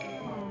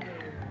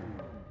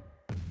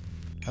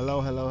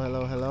Hello.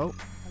 Hello.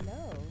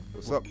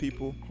 What's up,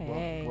 people?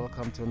 Hey.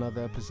 Welcome to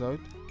another episode,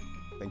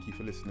 Thank you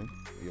for listening.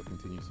 Your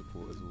continued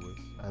support, as always.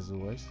 as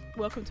always.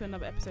 Welcome to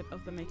another episode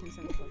of the Making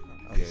Sense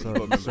podcast. Yeah, Sorry,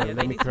 you gotta sorry, Yeah,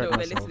 let they me need to know correct what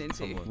we're myself.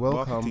 listening to.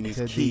 Welcome Marketing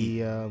to is key.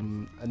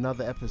 the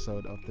another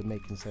episode of the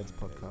Making Sense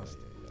podcast.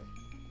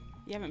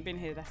 You haven't been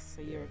here,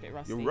 so you're a bit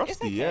rusty. You're rusty,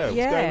 It's okay. yeah. What's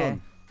Yeah. going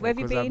on? Where have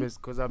you been?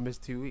 Because I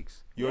missed 2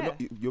 weeks. You're Yeah.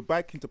 not, you're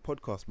back into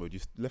podcast mode. You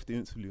left the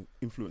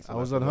influencer. I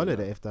was on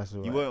holiday, if that's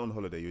all right. You weren't on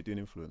holiday. You were doing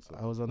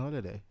influencer I was on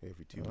holiday.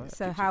 every 2 Alright. weeks.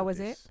 So Pictures how of was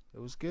this. It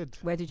was good.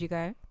 Where did you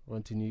go?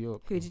 Went to New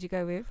York. Who did you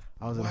go with?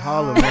 I was in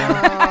Harlem, man.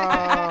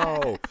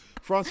 Wow.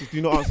 Francis, do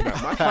not answer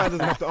that. My client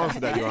doesn't have to answer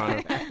that, Your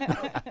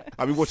Honor.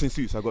 I've been watching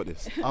Suits. I got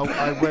this.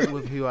 I went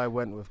with who I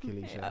went with,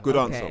 Kelisha. Good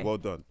Okay. answer. Well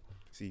done.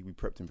 See, we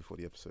prepped him before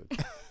the episode.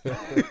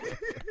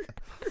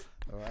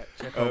 All right,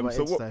 check out my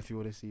so Insta what- if you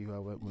want to see who I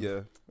went with.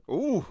 Yeah.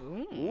 Ooh.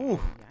 Ooh.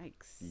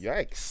 Yikes.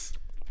 Yikes.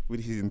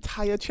 With his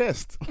entire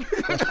chest.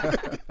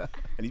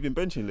 And he's been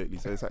benching lately,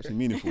 so it's actually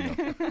meaningful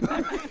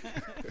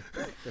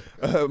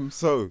now.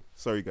 So,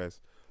 sorry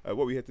guys.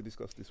 What we had to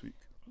discuss this week?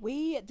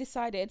 We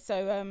decided,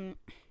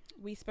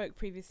 we spoke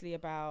previously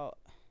about,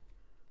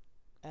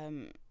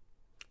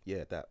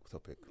 Yeah, that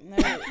topic. no,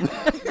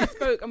 we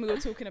spoke and we were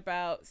talking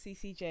about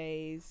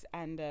CCJs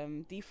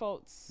and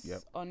defaults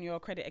Yep. on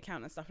your credit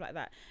account and stuff like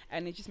that.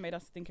 And it just made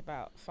us think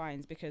about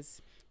fines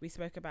because we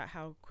spoke about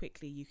how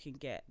quickly you can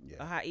get,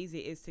 Yeah. or how easy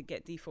it is to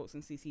get defaults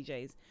and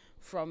CCJs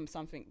from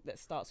something that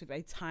starts with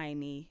a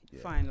tiny Yeah.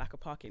 fine, like a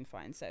parking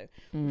fine. So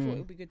we thought it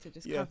would be good to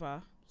just Yeah.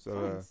 cover. So,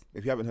 Fines.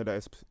 if you haven't heard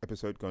that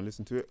episode, go and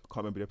listen to it. Can't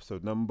remember the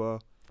episode number.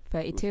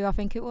 32, I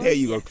think it was. There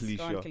you Yes, go,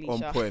 go on, Kelisha.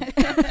 On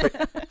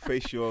Kelisha. point.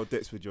 Face your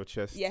debts with your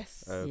chest.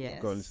 Yes.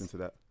 Yes. Go and listen to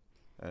that,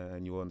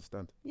 and you will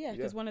understand. Yeah,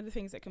 because Yeah. one of the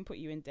things that can put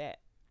you in debt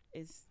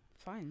is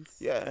fines.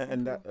 Yeah,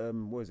 and that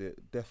Simple. what was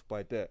it? Death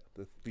by Debt.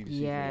 The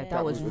BBC. Yeah, Yeah.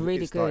 that was when it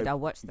really started. good. I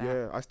watched that.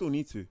 Yeah, I still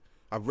need to.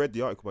 I've read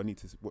the article, but I need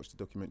to watch the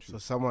documentary. So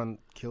someone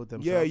killed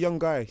themselves. Yeah, a young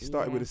guy. He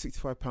started with Yeah. a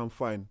 £65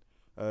 fine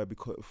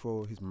because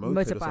for his moped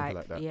or something Motorbike.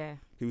 like that. Yeah.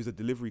 He was a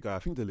delivery guy. I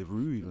think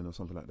Deliveroo even or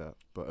something like that.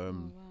 But Oh,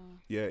 wow.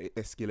 yeah, it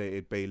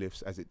escalated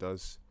bailiffs as it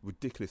does.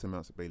 Ridiculous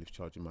amounts of bailiffs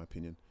charge, in my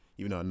opinion.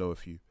 Even though I know a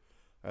few.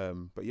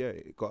 But yeah,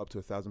 it got up to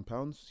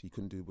 £1,000. He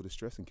couldn't deal with the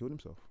stress and killed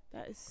himself.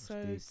 That is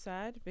so deep.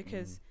 sad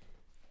because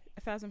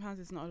 £1,000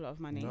 is not a lot of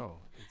money. No.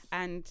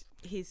 And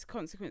his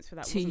consequence for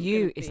that To wasn't you,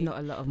 gonna it's be- not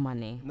a lot of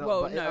money. No,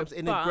 Well, but no,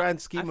 in but the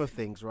grand scheme I of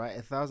things, right?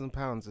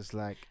 £1,000 is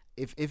like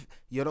if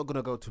you're not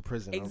gonna go to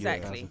prison. over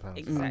Exactly, £1,000.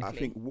 exactly. I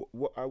think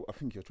what I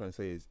think you're trying to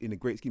say is, in the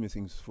great scheme of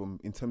things,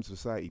 in terms of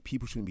society,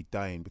 people shouldn't be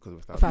dying because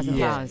of £1,000.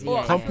 Yeah. Yeah. Or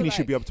yeah. I Companies feel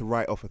should be like- able to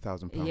write off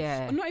 £1,000.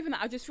 Yeah. Not even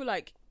that. I just feel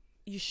like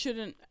you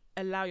shouldn't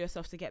allow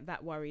yourself to get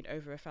that worried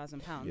over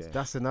 £1,000 Yeah.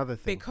 That's another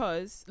thing.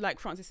 because, like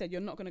Francis said, you're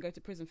not going to go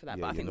to prison for that.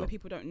 Yeah, but I you're think not. when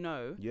people don't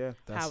know, Yeah.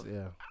 That's how-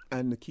 yeah.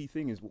 And the key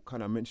thing is, what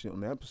kind of mentioned it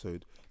on the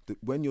episode, that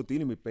when you're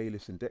dealing with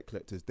bailiffs and debt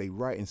collectors, they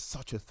write in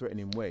such a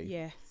threatening way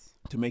yes,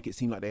 to make it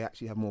seem like they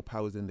actually have more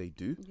powers than they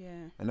do.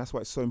 yeah, And that's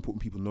why it's so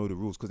important people know the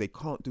rules, because they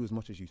can't do as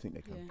much as you think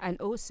they yeah. can. And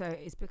also,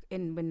 it's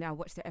when I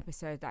watched the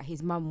episode that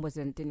his mum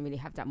didn't really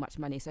have that much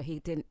money, so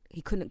he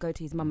couldn't go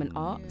to his mum and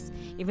ask,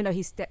 Yeah. even though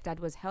his stepdad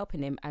was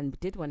helping him and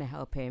did want to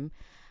help him,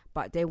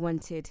 but they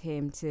wanted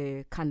him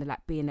to kind of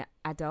like be an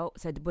adult,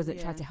 so they wasn't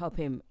trying Yeah. to help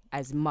him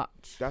as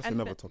much. That's And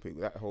another but- topic.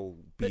 That whole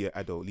be an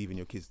adult, leaving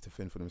your kids to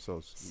fend for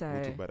themselves. We'll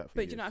So- talk about that for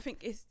But years. you know, I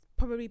think it's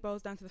probably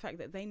boils down to the fact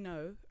that they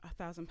know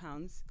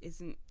 £1,000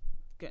 isn't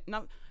good.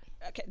 Now,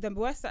 okay, the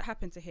worst that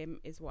happened to him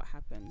is what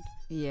happened.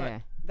 Yeah.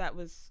 That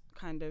was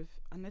kind of,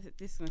 I know that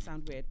this is gonna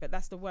sound weird, but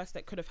that's the worst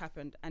that could have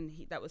happened,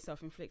 and that was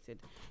self-inflicted.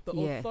 But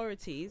Yeah.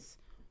 authorities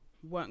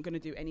weren't gonna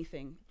do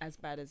anything as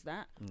bad as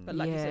that. But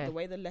like you Yeah. said, the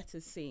way the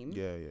letters seem,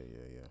 Yeah.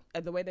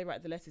 the way they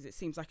write the letters, it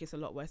seems like it's a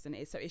lot worse than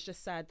it is. So it's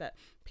just sad that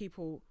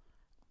people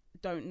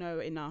don't know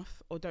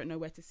enough or don't know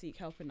where to seek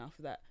help enough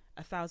that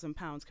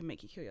 £1,000 can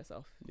make you kill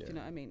yourself. Do Yeah. you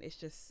know what I mean? It's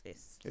just,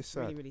 it's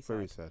Sad, really, really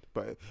very sad. sad.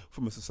 But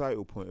from a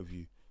societal point of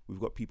view, we've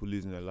got people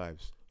losing their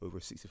lives over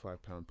a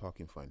 £65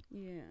 parking fine.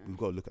 Yeah. We've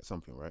got to look at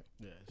something, right?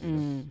 Yeah,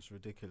 it's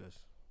ridiculous.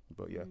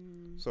 But yeah,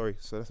 Mm. sorry.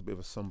 So that's a bit of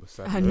a somber,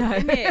 sad. I note. know.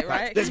 Isn't it,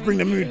 right? Let's bring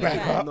the mood back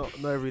up.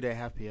 Not everyday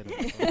happy.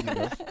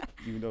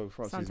 Even though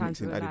Francis is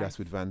Sometimes mixing real Adidas life.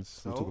 with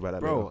Vans, we'll So, talk about that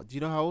bro, later. do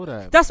you know how old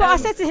I am? That's what I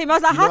said to him. I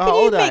was like, You know how how can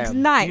old you I mix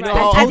am? Nike You know and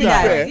how old I am?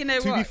 Adidas? You know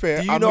To be what? fair,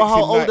 Do you I'm know how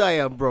mixing old Nike- I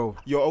am, bro?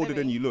 You're older Let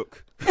than me- you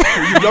look.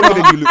 You're younger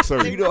than you look. Do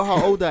Sorry. you know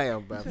how old I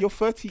am, bro? You're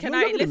 30. Can you're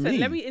I younger than listen? me.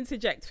 Let me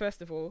interject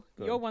first of all.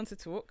 Go You're on. one to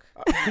talk.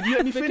 Could you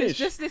let me Because finish?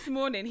 just this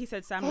morning he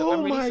said, Sam, look, Oh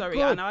I'm really my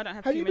sorry. I God. know I don't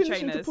have Have you Puma been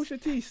listening to trainers.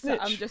 Pusha T? So Snitch.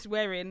 I'm just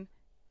wearing,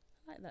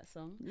 I like that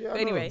song. Yeah, I But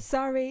know. anyway,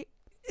 Sorry,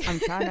 I'm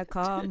trying to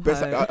come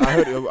Best, home. I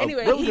heard it.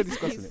 anyway, when was I he's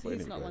discussing it? But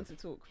he's anyway, not go one ahead.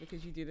 to talk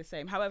because you do the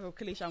same. However,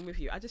 Kalisha, I'm with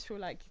you. I just feel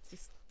like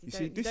You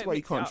see, this is don't why you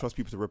mix it can't up. trust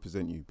people to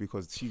represent you,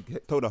 because she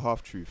told a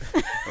half truth,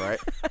 right?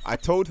 I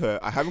told her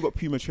I haven't got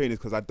Puma trainers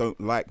because I don't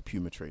like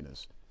Puma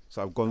trainers,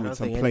 so I've gone I with don't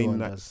some think plain anyone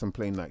Nikes, does. some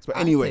plain Nikes. But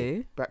I anyway,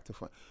 do. back to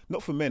fun.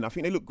 Not for men. I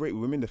think they look great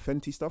with women, the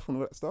Fenty stuff and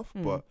all that stuff.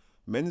 Mm. But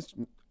men's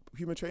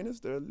Puma trainers,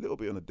 they're a little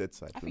bit on the dead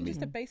side I for think me.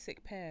 just a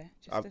basic pair.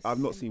 I've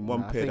not seen one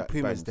I pair think that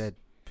Puma's bangs. dead.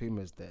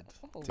 Puma's dead.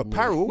 Oh.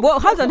 Apparel. Well,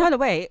 hold on,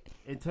 wait.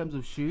 In terms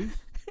of shoes,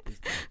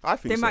 I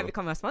think They so. might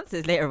become our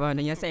sponsors later on,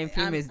 and you're saying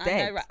Puma's I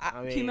dead. know, right.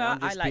 I mean, Puma, I'm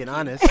just I like being you.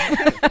 honest.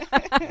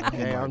 Oh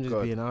Yeah, my I'm just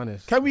God. being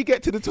honest. Can we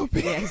get to the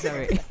topic? Yeah,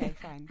 sorry. Okay,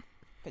 fine.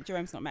 But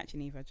Jerome's not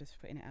matching either.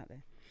 Just putting it out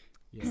there.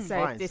 Yeah, So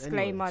fines,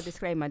 disclaimer. anyways.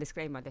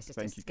 Let's just,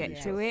 Thank you, get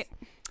Keisha. to it.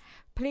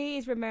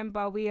 Please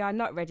remember, we are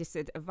not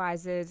registered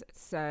advisors,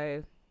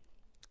 so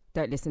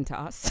don't listen to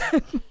us.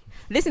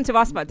 Listen to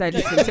us, but don't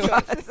listen to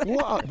us.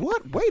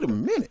 What? Wait a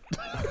minute.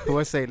 Who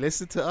I say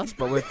listen to us,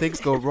 but when things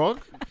go wrong,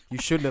 you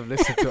shouldn't have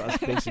listened to us.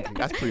 Basically,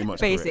 That's pretty much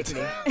correct.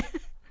 Basically.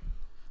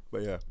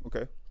 But yeah,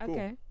 okay. Cool.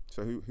 Okay.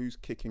 So who's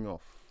kicking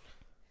off?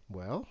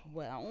 well,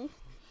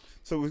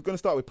 So we're going to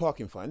start with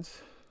parking fines.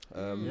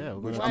 yeah,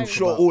 which Why I'm are we-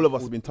 sure all of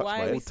us have been touched Why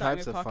by are we it. starting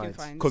types with of parking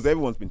fines? fines? Because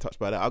everyone's been touched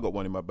by that. I got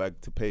one in my bag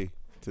to pay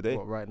today.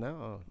 what, right now?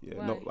 Oh. Yeah,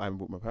 Why? no, I haven't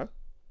bought my car.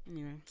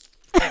 Anyway.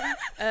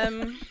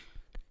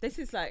 This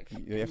is like.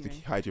 You have to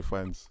anyway. hide your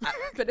fines.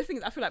 But the thing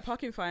is, I feel like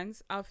parking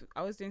fines. I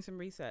was doing some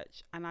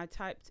research and I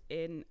typed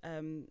in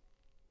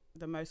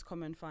the most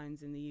common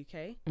fines in the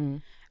UK,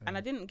 and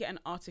I didn't get an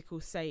article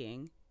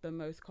saying the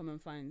most common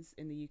fines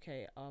in the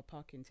UK are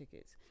parking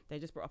tickets. They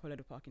just brought up a load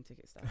of parking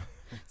ticket stuff.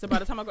 So by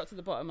the time I got to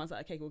the bottom, I was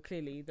like, okay, well,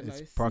 clearly the It's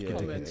most parking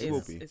common tickets. It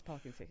will be. is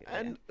parking tickets.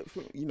 And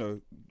for, you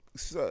know,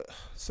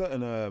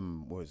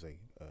 certain what is it,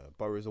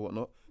 boroughs or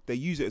whatnot, they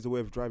use it as a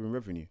way of driving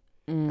revenue,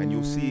 and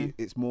you'll see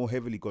it's more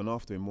heavily gone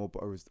after in more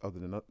boroughs other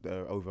than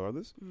over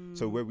others.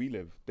 So where we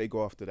live, they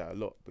go after that a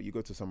lot. But you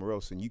go to somewhere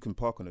else and you can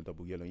park on a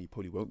double yellow and you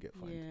probably won't get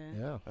fined.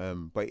 Yeah.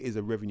 But it is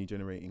a revenue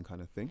generating kind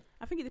of thing.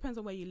 I think it depends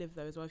on where you live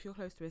though as well. If you're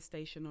close to a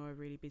station or a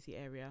really busy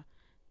area,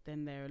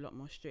 then they're a lot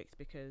more strict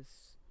because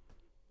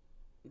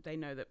they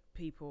know that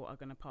people are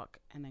going to park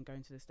and then go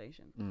into the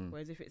station.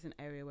 Whereas if it's an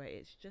area where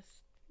it's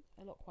just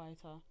a lot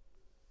quieter,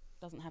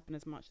 doesn't happen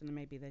as much, then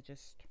maybe they're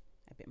just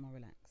a bit more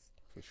relaxed.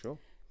 For sure.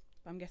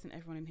 But I'm guessing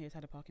everyone in here has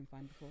had a parking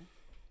fine before.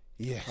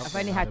 Yes. I've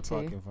only had a two.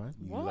 parking fine.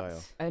 You What? liar.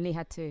 Only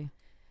had two.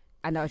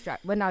 And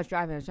when I was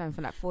driving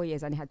for like 4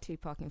 years. I only had 2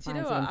 parking Do you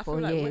fines know what? in I 4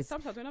 feel like years.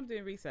 sometimes when I'm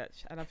doing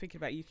research and I'm thinking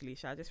about you,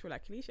 Kalisha, I just feel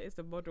like Kalisha is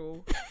the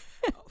model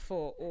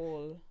for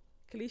all.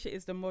 Kalisha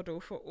is the model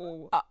for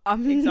all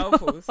I'm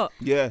examples. not.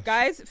 Yeah.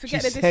 Guys,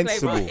 forget She's the disclaimer.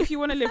 sensible. If you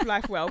want to live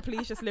life well,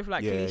 please just live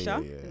like Yeah,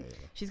 Kalisha. yeah.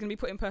 She's going to be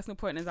putting personal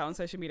pointers out on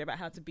social media about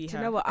how to be Do her.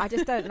 you know what? I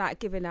just don't like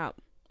giving out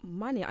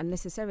money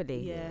unnecessarily.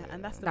 Yeah,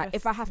 and that's the Like best.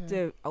 if I have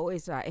to,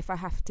 always like if I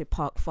have to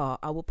park far,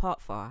 I will park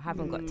far. I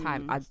haven't got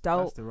time. I That's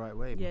don't the right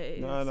way. Yeah, man. it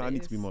No, is, I it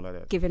need to be is. more like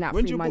that. giving out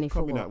When's free your money book for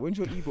coming what? out? When's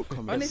your ebook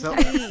coming out?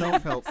 Honestly,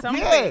 Self-help.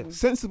 something. Yeah,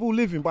 Sensible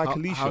Living by How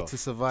Kalisha. to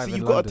survive So in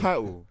you've got a London.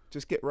 title.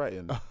 Just get right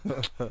in.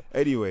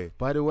 Anyway,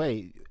 By the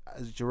way,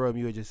 as Jerome,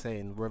 you were just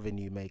saying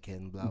revenue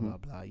making, blah Mhm. blah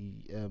blah.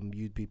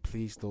 You'd be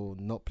pleased or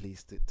not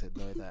pleased to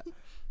know that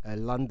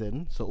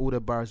London, so all the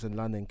boroughs in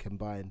London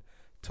combined,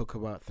 took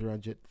about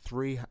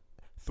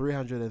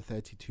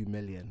 332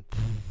 million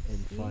in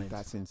fines.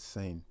 that's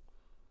insane.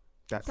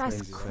 That's That's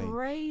insane.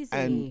 crazy.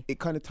 And it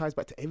kind of ties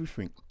back to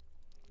everything.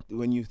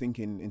 When you're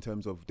thinking in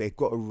terms of they've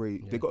got to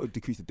Yeah. they've got to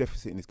decrease the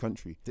deficit in this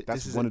country. This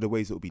That's is one of the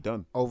ways it will be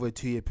done. over a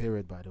 2-year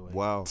period, by the way.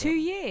 Wow. 2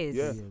 years.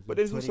 Yeah, Yeah, but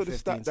there's also the 2015,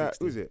 stat that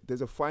 16. was it?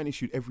 There's a fine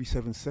issued every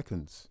 7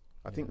 seconds.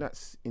 I think Yeah.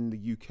 that's in the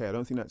UK. I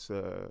don't think that's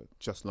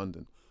just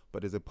London,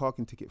 but there's a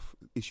parking ticket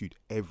issued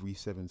every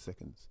 7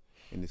 seconds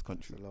in this It's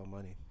country. a lot of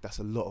money. That's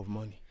a lot of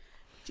money.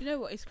 Do you know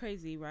what is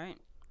crazy, right?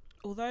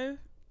 Although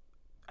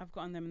I've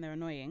gotten them and they're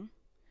annoying,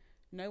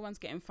 no one's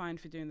getting fined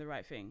for doing the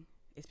right thing.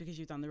 It's because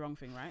you've done the wrong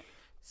thing, right?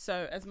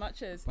 So as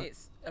much as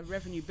it's a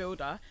revenue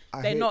builder,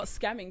 they're not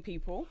scamming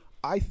people.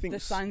 I think The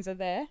signs are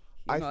there.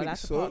 I You're not think allowed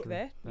to so. park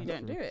there. You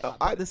don't do it.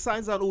 I The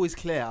signs aren't always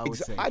clear, I would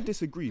say. I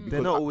disagree. They're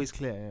because not always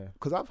clear, yeah.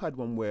 Because I've had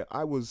one where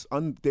I was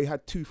they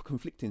had 2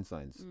 conflicting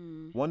signs.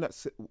 Mm. One that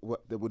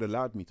would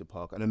allowed me to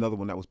park, and another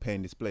one that was pay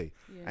and display.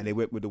 Yeah. And they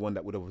went with the one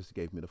that would obviously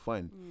gave me the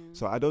fine. Mm.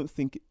 So I don't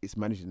think it's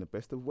managed in the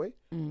best of way,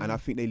 Mm. and I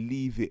think they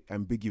leave it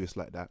ambiguous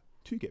like that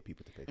to get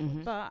people to pay.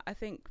 Mhm. But I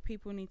think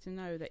people need to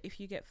know that if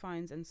you get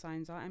fines and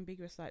signs are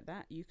ambiguous like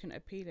that, you can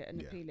appeal it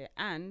and Yeah. appeal it.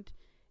 And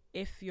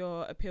if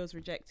your appeal's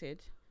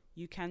rejected,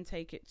 you can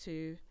take it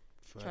to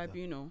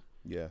tribunal.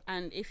 Yeah,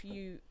 And if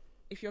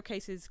your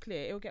case is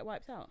clear, it will get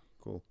wiped out.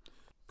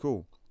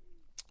 cool.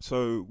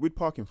 So with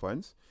parking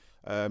fines,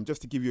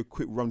 just to give you a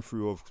quick run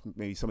through of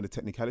maybe some of the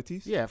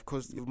technicalities. Yeah, of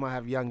course, you might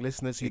have young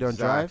listeners who don't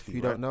drive, Exactly,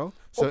 who right. don't know.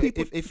 Or So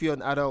people- if you're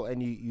an adult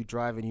and you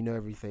drive and you know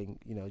everything,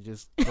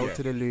 just go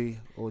to the loo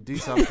or do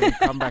something,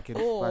 come back in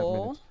 5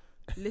 Or minutes.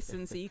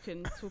 listen so you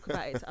can talk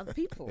about it to other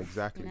people.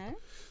 Exactly. You know?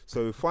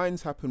 So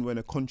fines happen when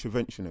a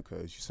contravention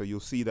occurs. So you'll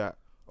see that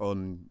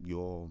on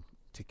your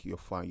ticket, your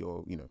fine,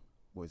 your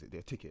what is it?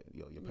 Their ticket,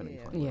 your penalty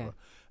Yeah. fine, Yeah. whatever.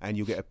 And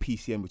you'll get a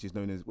PCM, which is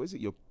known as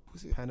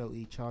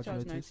Penalty, charge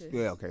Charge notice. notice.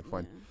 Yeah, okay,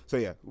 fine. So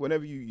yeah,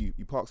 whenever you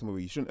park somewhere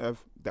where you shouldn't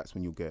have, that's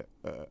when you'll get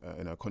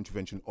a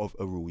contravention of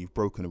a rule. You've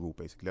broken a rule,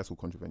 basically. That's what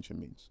contravention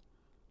means.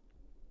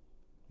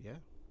 Yeah,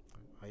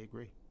 I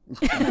agree.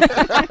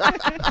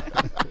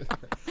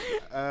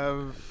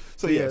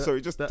 So Yeah, yeah,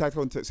 sorry, just that- tag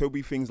context. So it'll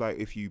be things like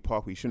if you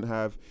park where you shouldn't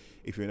have,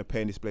 if you're in a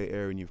pay and display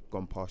area and you've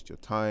gone past your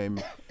time,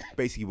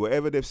 basically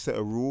wherever they've set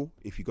a rule,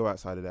 if you go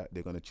outside of that,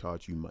 they're going to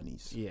charge you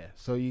monies. Yeah,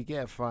 so you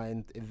get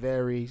fined. It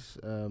varies,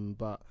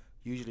 but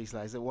usually it's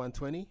like, is it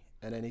 120?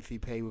 And then if you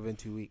pay within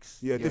 2 weeks,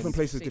 Yeah, you different only-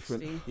 places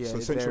different. 60. Yeah, so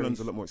it Central London's varies.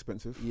 a lot more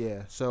expensive.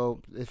 Yeah, so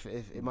if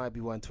it might be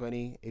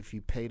 120, if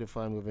you pay the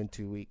fine within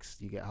 2 weeks,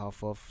 you get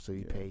half off. So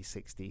you Yeah. pay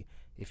 60.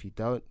 If you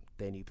don't,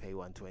 then you pay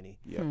 120.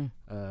 Yeah.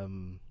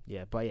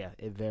 Yeah, but yeah,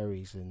 it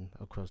varies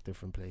across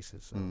different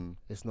places. So Mm.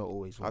 it's not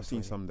always. I've seen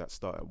 120. some that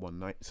start at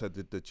 190. So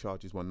the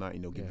charge is 190.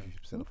 They'll give Yeah. you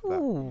 50% off of that.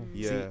 Ooh.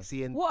 Yeah.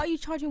 See, in, What are you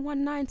charging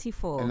 190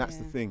 for? And that's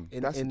the Yeah. thing.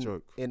 in, That's in, a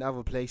joke. in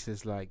other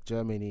places like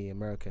Germany,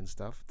 America, and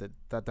stuff,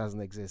 that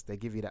doesn't exist. They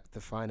give you the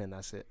fine and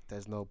that's it.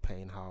 There's no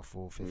paying half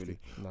or 50. Really?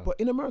 No, But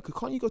in America,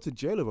 can't you go to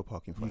jail over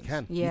parking you fines?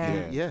 can. Yeah.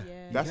 You can, yeah.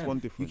 Yeah. That's can. one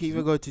You difference. can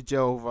even go to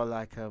jail over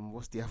like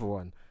what's the other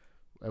one?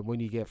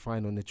 When you get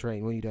fined on the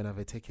train when you don't have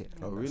a ticket.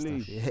 Oh, and that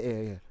really? stuff.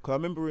 Yeah. Cause I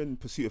remember in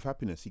Pursuit of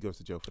Happiness, he goes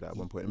to jail for that at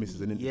one point and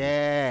misses an interview.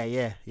 Yeah.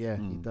 He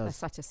Mm. does. That's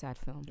such a sad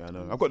film. Yeah, I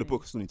know. I've got the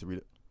book. I still need to read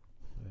it.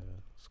 Yeah.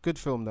 It's a good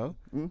film though.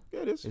 Yeah,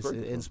 it is. It Very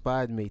good film.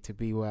 inspired me to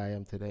be where I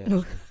am today.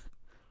 Actually.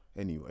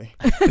 Anyway.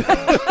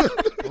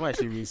 I'm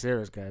actually really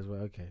serious, guys. But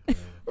okay.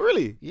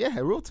 Really? Yeah,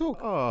 real talk.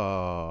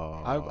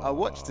 Oh. I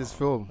watched this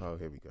film. Oh,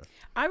 here we go.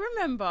 I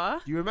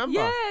remember. Do you remember?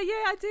 Yeah,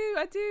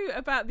 I do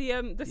about the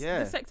Yeah.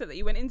 the sector that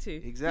you went into.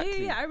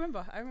 Exactly. Yeah, I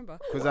remember.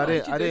 Because Why I did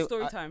didn't. you I do didn't.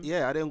 story I- time?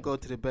 yeah, I didn't go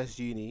to the best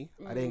uni.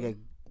 I didn't Mm. get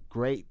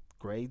great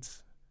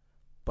grades,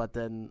 but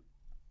then,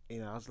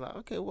 I was like,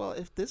 okay, well,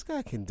 if this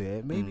guy can do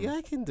it, maybe Mm.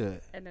 I can do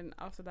it. And then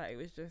after that, it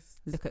was just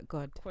Look at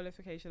God.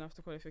 qualification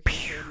after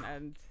qualification,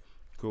 and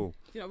Cool.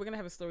 we're gonna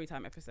have a story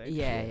time episode.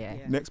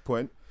 Yeah. Next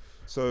point.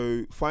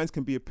 So fines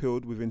can be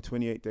appealed within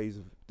 28 days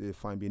of the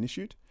fine being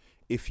issued.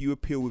 If you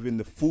appeal within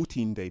the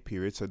 14-day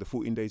period, so the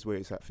 14 days where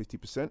it's at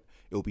 50%,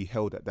 it will be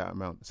held at that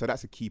amount. So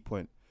that's a key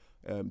point.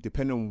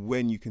 Depending on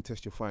when you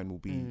contest your fine will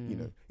be,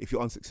 if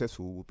you're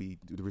unsuccessful, will be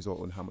the result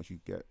on how much you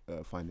get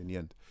fined in the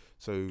end.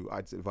 So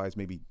I'd advise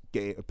maybe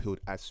get it appealed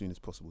as soon as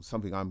possible.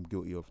 Something I'm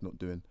guilty of not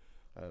doing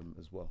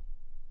as well.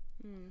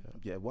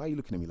 Yeah, why are you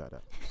looking at me like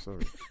that?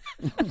 Sorry.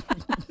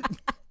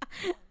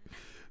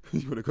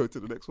 You want to go to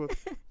the next one?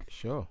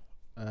 Sure.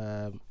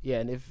 Yeah,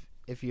 and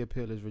if your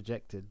appeal is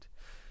rejected,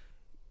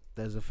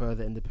 there's a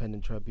further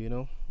independent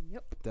tribunal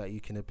Yep. that you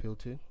can appeal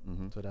to.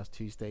 Mm-hmm. So that's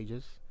 2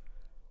 stages.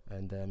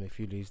 And if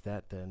you lose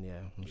that, then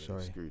I'm Yeah,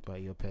 sorry, screwed.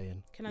 but you're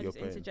paying. Can I You're just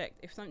paying. interject?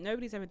 If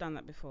nobody's ever done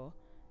that before,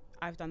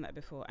 I've done that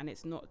before, and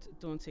it's not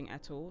daunting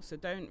at all. So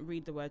don't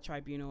read the word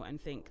tribunal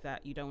and think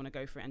that you don't want to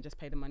go for it and just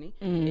pay the money.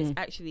 It's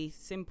actually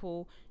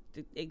simple.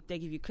 They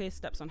give you clear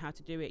steps on how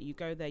to do it. You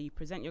go there, you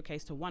present your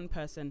case to one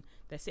person.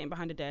 They're sitting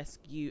behind a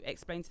desk. You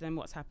explain to them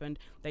what's happened.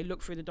 They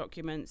look through the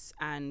documents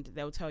and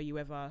they'll tell you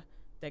whether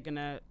they're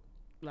gonna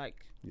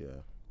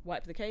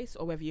wipe the case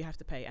or whether you have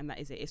to pay, and that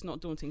is it. It's not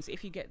daunting. So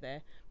if you get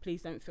there,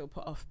 please don't feel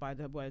put off by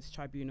the words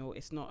tribunal.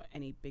 It's not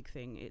any big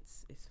thing.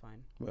 It's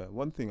fine. Well,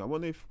 one thing I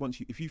wonder if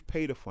if you've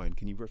paid a fine,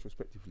 can you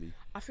retrospectively?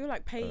 I feel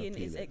like paying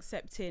appeal is it.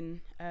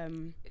 accepting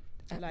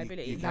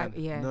liability. You can.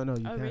 Yeah. No,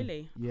 you Oh, can.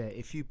 really? Yeah,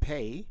 if you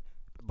pay,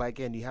 but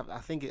again, you have. I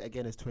think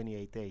again it's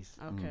 28 days,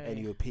 Okay. and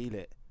you appeal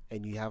it,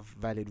 and you have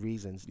valid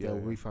reasons. Yeah, They'll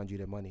yeah. refund you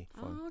the money.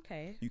 Oh,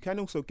 okay. You can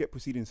also get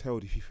proceedings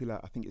held if you fill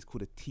out. I think it's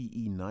called a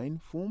TE9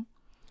 form.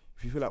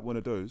 If you fill out one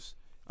of those,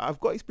 I've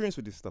got experience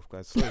with this stuff,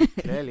 guys. So,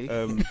 Clearly.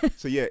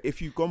 so yeah,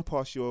 if you've gone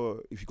past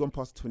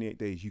the 28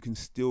 days, you can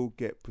still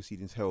get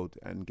proceedings held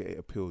and get it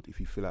appealed.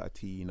 If you fill out a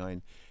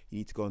TE9, you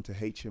need to go onto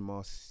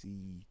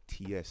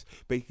HMRCTS,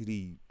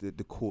 basically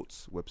the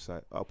court's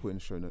website. I'll put it in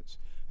the show notes,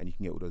 and you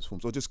can get all those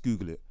forms, or just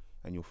Google it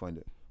and you'll find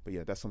it. But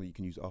yeah, that's something you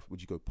can use after.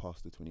 Would you go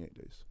past the 28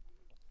 days?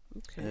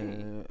 Okay.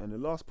 And the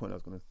last point I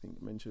was going to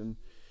mention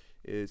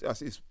is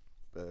it's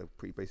a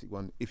pretty basic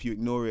one. If you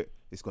ignore it,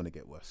 it's going to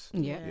get worse.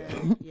 Yeah.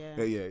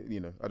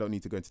 Yeah. I don't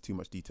need to go into too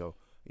much detail.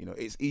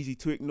 It's easy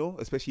to ignore,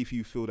 especially if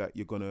you feel that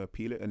you're going to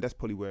appeal it. And that's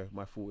probably where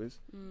my fault is.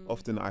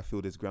 Often I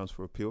feel there's grounds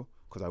for appeal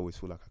because I always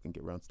feel like I can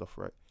get around stuff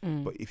right.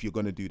 But if you're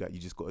going to do that, you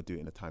just got to do it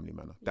in a timely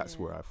manner. That's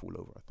Yeah. where I fall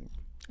over, I think.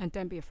 And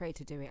don't be afraid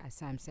to do it, as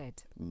Sam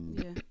said.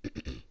 Yeah.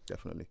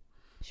 Definitely.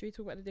 Should we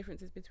talk about the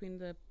differences between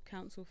the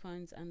council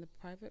fines and the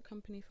private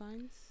company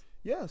fines?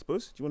 Yeah, I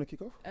suppose. Do you want to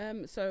kick off?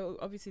 So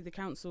obviously the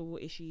council will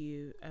issue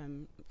you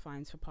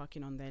fines for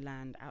parking on their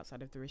land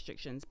outside of the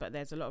restrictions, but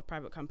there's a lot of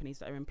private companies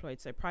that are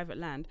employed. So private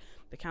land,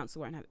 the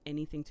council won't have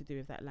anything to do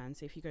with that land.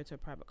 So if you go to a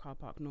private car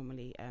park,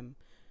 normally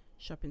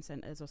shopping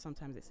centres, or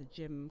sometimes it's a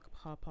gym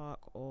car park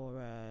or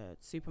a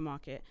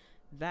supermarket,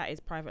 that is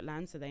private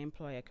land. So they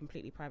employ a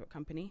completely private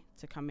company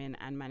to come in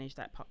and manage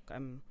that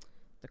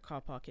the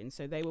car parking.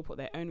 So they will put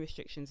their own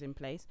restrictions in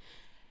place.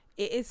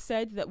 It is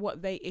said that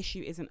what they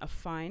issue isn't a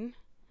fine,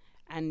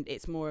 and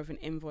it's more of an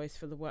invoice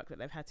for the work that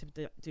they've had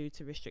to do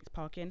to restrict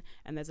parking.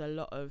 And there's a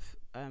lot of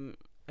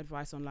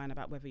advice online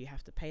about whether you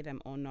have to pay them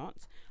or not.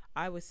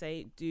 I would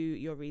say do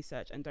your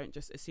research and don't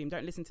just assume.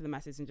 Don't listen to the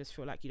masses and just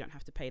feel like you don't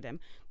have to pay them.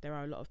 There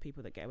are a lot of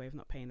people that get away with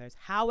not paying those.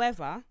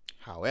 However,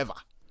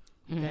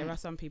 There are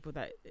some people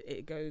that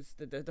it goes,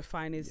 the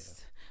fine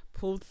is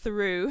pulled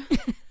through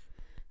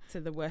to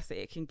the worst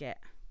that it can get.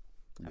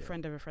 A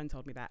friend of a friend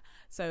told me that.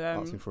 So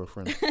asking for a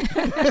friend.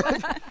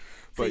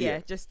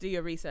 So just do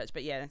your research.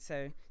 But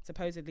so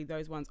supposedly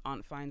those ones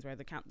aren't fines, where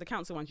the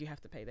council ones you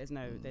have to pay. There's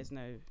no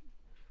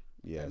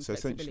so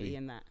essentially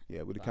in that.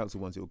 Yeah, with the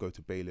council ones, it will go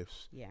to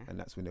bailiffs. Yeah. And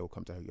that's when they'll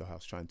come to your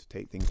house trying to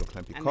take things or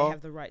clamp your and car. they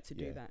have the right to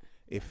do that.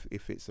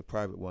 If it's a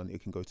private one,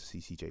 it can go to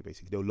CCJ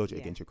basically. They'll lodge it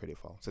against your credit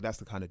file. So that's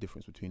the kind of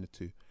difference between the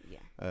two.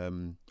 Yeah.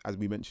 As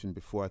we mentioned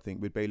before, I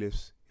think with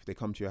bailiffs, if they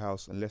come to your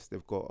house, unless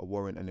they've got a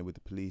warrant and they're with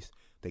the police,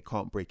 they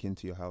can't break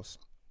into your house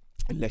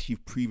unless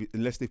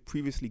they've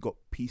previously got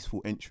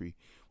peaceful entry,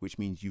 which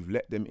means you've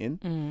let them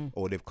in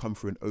or they've come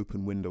through an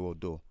open window or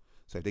door.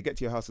 So if they get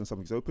to your house and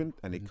something's open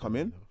and they come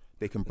in,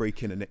 they can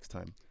break in the next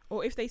time.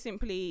 Or if they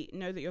simply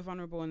know that you're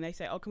vulnerable and they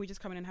say, "Oh, can we just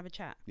come in and have a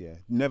chat?" Yeah,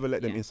 never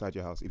let them inside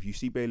your house. If you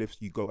see bailiffs,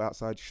 you go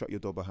outside, shut your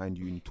door behind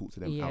you, and you talk to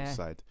them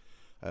outside.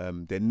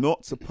 They're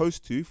not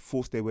supposed to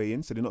force their way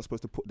in, so they're not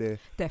supposed to put their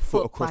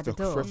foot across the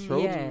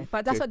threshold. Yeah,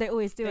 but that's what they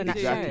always do in that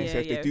show. Exactly. So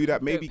if they do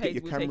that, maybe get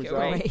your We'll cameras take it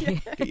out.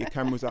 away. Get your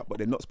cameras out, but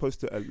they're not supposed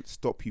to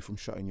stop you from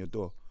shutting your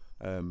door.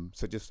 I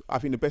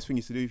think the best thing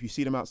is to do, if you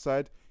see them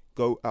outside,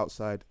 go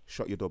outside,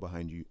 shut your door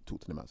behind you,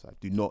 talk to them outside.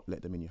 Do not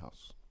let them in your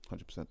house.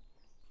 100%.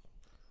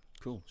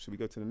 Cool. Should we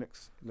go to the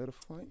next let of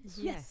fines?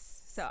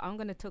 Yes. So I'm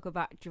going to talk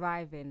about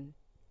driving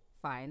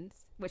fines,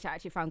 which I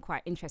actually found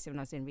quite interesting when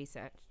I was doing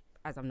research,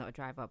 as I'm not a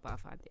driver, but I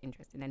found it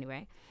interesting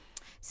anyway.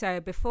 So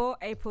before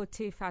April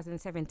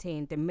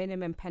 2017, the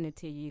minimum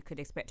penalty you could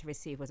expect to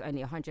receive was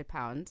only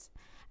 £100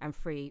 and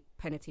 3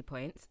 penalty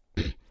points.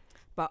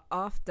 But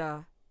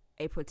after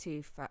April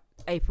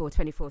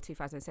 24,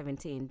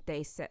 2017,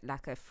 they set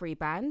like a 3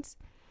 bands.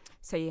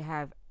 So you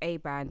have A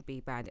band,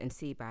 B band, and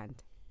C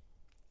band.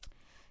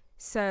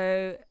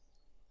 So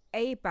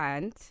A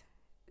band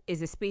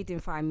is a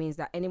speeding fine, means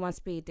that anyone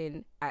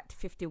speeding at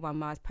 51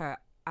 miles per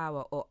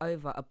hour or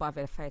over above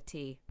a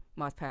 30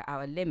 miles per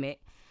hour limit,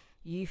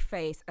 you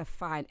face a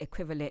fine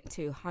equivalent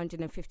to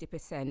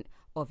 150%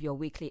 of your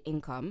weekly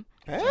income.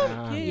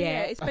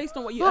 Yeah. It's based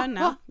on what you earn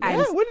now. When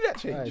did that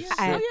change?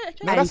 Yeah.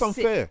 That's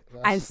unfair.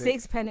 And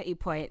 6 penalty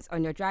points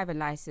on your driving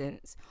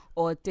license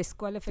or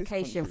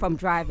disqualification from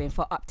driving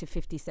for up to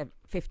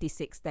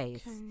 56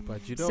 days.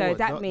 But you know so what?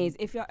 that means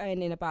if you're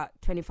earning about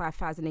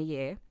 25,000 a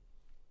year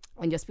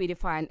and your speeding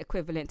fine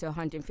equivalent to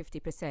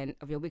 150%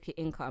 of your weekly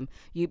income,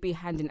 you'd be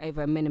handing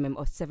over a minimum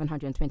of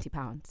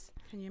 £720.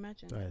 Can you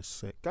imagine? That is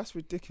sick. That's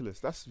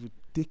ridiculous.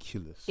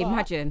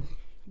 Imagine.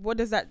 What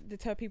does that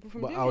deter people from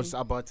But doing? I was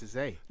about to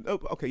say. No,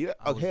 okay, yeah,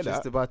 I I'll was hear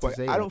just that. about to but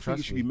say I that, don't think it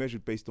trust should me. be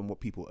measured based on what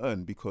people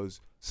earn,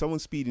 because someone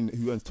speeding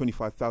who earns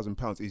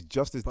 £25,000 is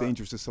just as But,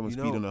 dangerous as someone you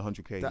know, speeding on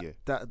 100k a year.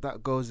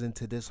 That goes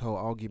into this whole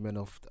argument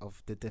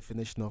of the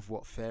definition of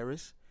what fair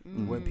is.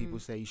 When people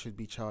say you should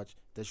be charged,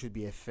 there should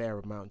be a fair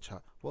amount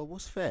charged. Well,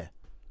 what's fair?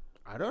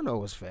 I don't know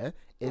what's fair.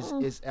 Is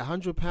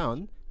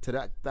 £100 to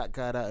that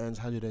guy that earns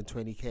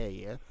 120k a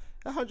year?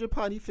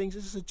 £100 he thinks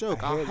this is a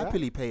joke. I I'll hear that,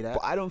 happily pay that.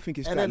 But I don't think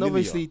it's And that then linear.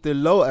 obviously the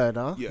low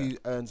earner who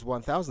earns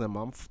 1,000 a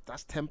month,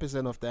 that's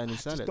 10% off the annual I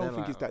salary. just don't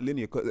think it's that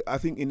linear. 'Cause I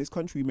think in this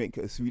country we make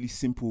a really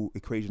simple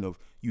equation of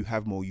you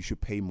have more, you should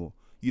pay more.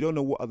 You don't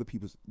know what other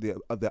people's their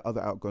other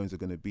outgoings are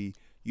going to be.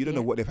 You don't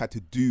know what they've had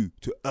to do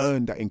to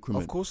earn that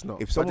increment. Of course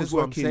not. If But someone's this is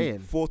what I'm working saying.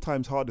 4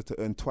 times harder to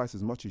earn twice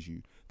as much as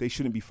you, they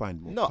shouldn't be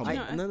fined more. No, Come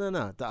on.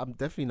 no. I'm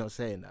definitely not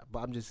saying that. But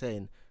I'm just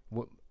saying,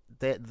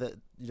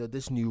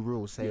 this new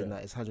rule saying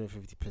that it's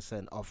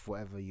 150% off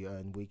whatever you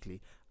earn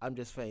weekly. I'm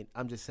just saying.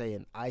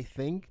 I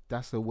think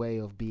that's a way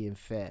of being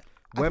fair.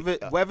 Whether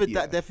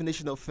that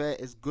definition of fair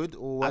is good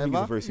or I think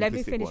whatever. it's a very Let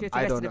me simplistic finish one. with the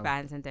I rest don't of the know.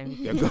 bands and then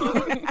Yeah, go.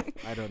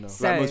 I don't know.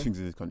 So- Like most things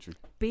in this country.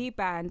 B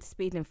band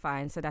speeding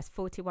fine, so that's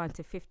 41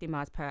 to 50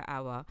 miles per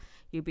hour.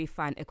 You'll be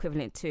fined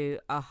equivalent to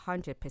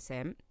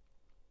 100%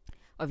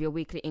 of your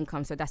weekly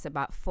income, so that's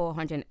about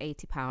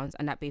 £480,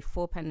 and that'd be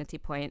 4 penalty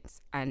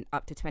points and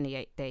up to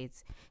 28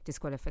 days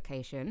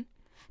disqualification.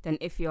 Then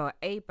if you're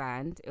A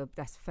band,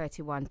 that's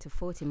 31 to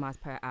 40 miles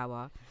per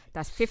hour.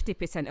 That's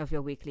 50% of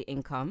your weekly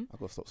income. I've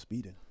got to stop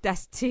speeding.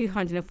 That's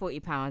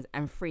 £240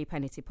 and 3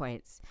 penalty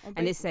points.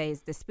 And it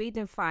says the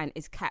speeding fine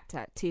is capped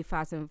at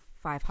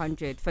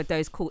 £2,500 for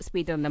those caught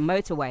speeding on the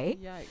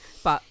motorway.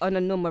 Yikes. But on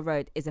a normal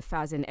road is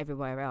 £1,000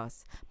 everywhere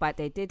else. But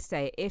they did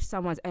say if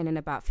someone's earning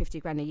about 50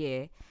 grand a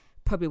year,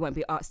 probably won't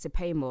be asked to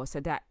pay more. So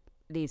that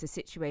leaves a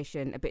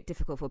situation a bit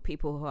difficult for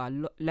people who are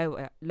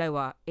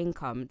lower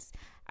incomes,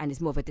 and it's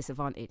more of a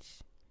disadvantage.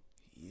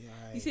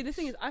 You see, the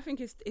thing is, I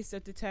think it's a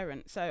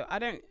deterrent. So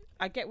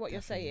I get what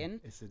you're saying,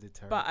 It's a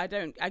deterrent. but I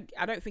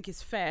don't think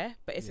it's fair.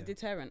 But it's a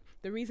deterrent.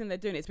 The reason they're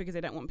doing it is because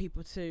they don't want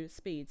people to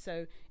speed.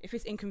 So if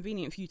it's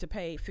inconvenient for you to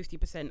pay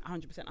 50%,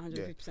 100%,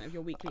 150% of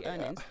your weekly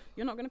earnings,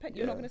 you're not going to pay.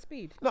 You're not going to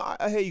speed. No,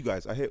 I hear you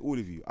guys. I hear all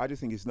of you. I just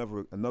think it's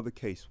another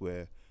case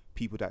where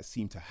people that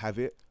seem to have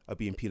it are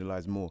being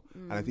penalised more.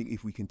 And I think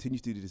if we continue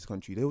to do this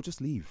country, they'll just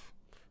leave.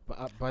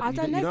 But I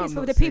don't know if it's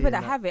for the people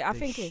that have it. I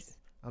think it's...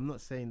 I'm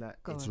not saying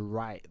that Go it's on.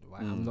 right.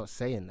 I'm not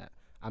saying that.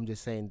 I'm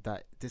just saying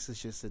that this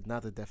is just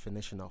another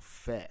definition of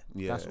fair.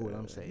 That's all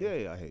I'm saying.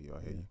 Yeah, I hear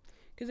you.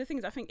 Because the thing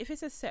is, I think if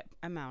it's a set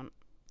amount,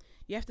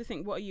 you have to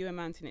think, what are you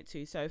amounting it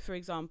to? So, for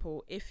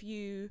example, if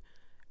you,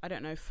 I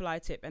don't know, fly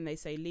tip and they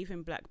say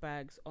leaving black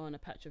bags on a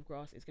patch of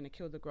grass is going to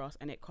kill the grass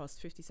and it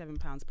costs £57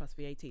 plus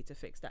VAT to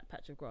fix that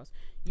patch of grass,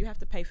 you have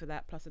to pay for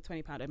that plus a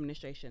 £20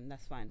 administration.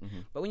 That's fine.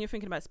 But when you're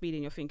thinking about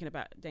speeding, you're thinking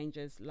about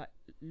dangers like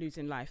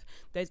losing life.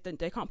 They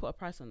can't put a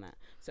price on that.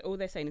 So all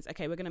they're saying is,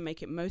 okay, we're going to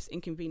make it most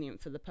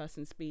inconvenient for the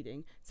person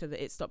speeding so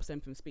that it stops them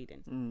from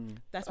speeding.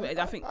 That's what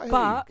I think.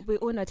 But we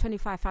all know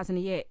 25,000 a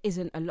year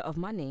isn't a lot of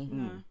money.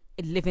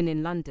 Living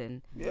in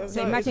London.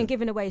 So imagine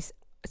giving away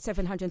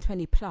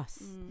 720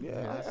 plus.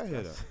 I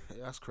hear that.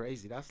 That's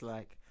crazy. That's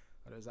like,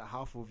 is that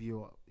half of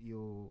your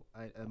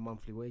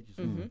monthly wages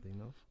or something,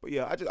 no? But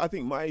yeah, I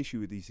think my issue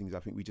with these things, I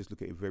think we just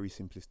look at it very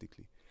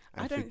simplistically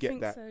and I don't forget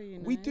think that so, you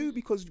know. we do,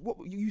 because what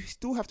you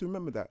still have to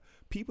remember that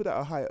people that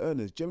are higher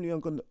earners generally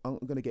aren't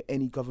going to get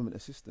any government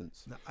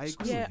assistance. No, I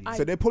agree with you.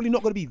 So they're probably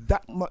not going to be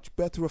that much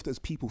better off as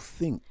people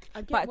think.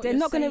 But they're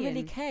not going to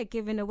really care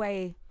giving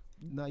away.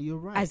 No, you're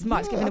right. As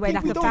much, Yeah, giving I away think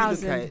like we a don't Look at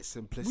 1,000. it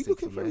simplistically. We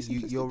look at it very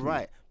You're simplistically.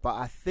 right, but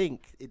I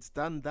think it's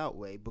done that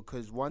way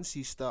because once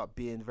you start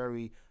being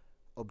very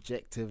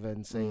objective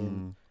and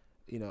saying,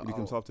 you know,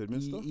 Becomes hard to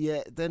administer?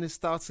 yeah, then it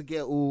starts to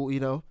get all, you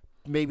know,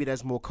 maybe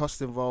there's more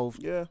cost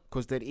involved. Yeah.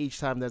 Because then each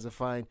time there's a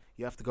fine,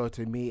 you have to go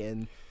to a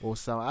meeting or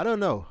something. I don't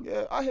know.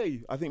 Yeah, I hear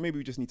you. I think maybe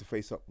we just need to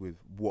face up with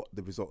what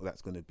the result of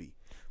that's going to be.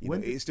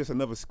 When It's just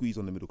another squeeze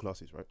on the middle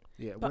classes, right?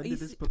 Yeah. But When did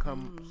this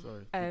become?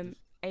 Sorry.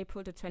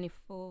 April the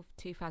 24th,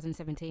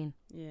 2017.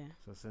 Yeah.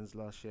 So since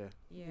last year.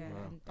 Yeah.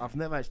 Wow. I've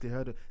never actually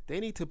heard of. They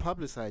need to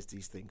publicize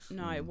these things.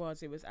 No, it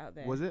was out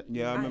there. Was it?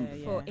 Yeah, I remember.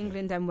 For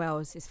England and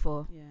Wales is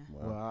for. Yeah.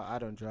 Well, I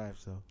don't drive,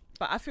 so.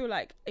 But I feel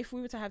like if we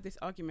were to have this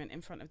argument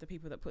in front of the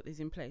people that put these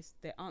in place,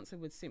 their answer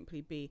would simply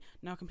be,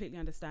 no, I completely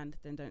understand,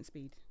 then don't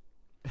speed.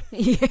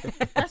 Yeah.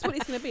 That's what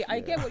it's going to be. I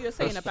get what you're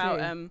saying That's about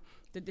true.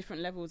 the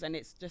different levels and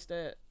it's just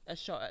a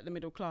shot at the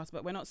middle class,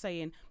 but we're not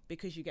saying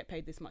because you get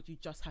paid this much, you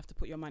just have to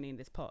put your money in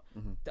this pot.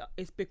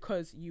 It's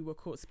because you were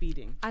caught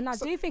speeding. And I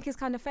do think it's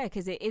kind of fair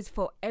because it is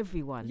for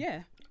everyone.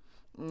 Yeah.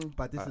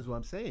 But this is what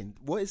I'm saying.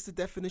 What is the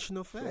definition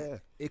of fair?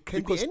 Fair. It can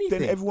Because be anything.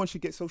 then everyone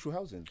should get social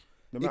housing.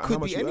 No It matter how could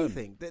much be you earn.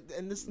 anything.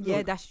 And this, Yeah,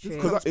 look, that's this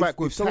true. comes back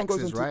with someone goes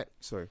taxes, onto- right?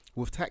 Sorry.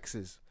 With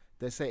taxes,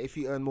 they say if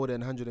you earn more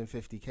than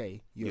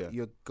 150k,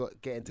 you're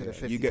getting to the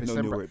 50%. You get no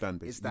new bra- rate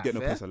band. Is You that get no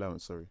fair? press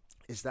allowance, sorry.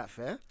 Is that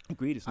fair?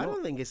 Agreed, it's I not.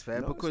 don't think it's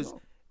fair No, it's because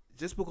not.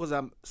 just because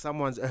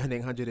someone's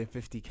earning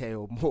 150k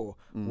or more,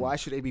 why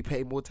should they be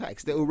paying more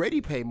tax? They're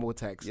already paying more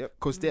tax Yep.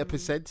 because their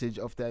percentage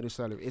of their annual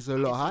salary is a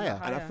lot higher.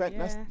 And I think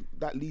yeah.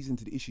 that leads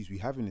into the issues we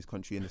have in this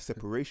country and the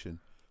separation,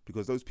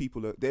 because those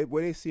people what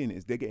they're seeing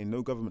is they're getting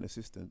no government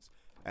assistance.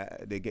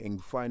 They're getting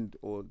fined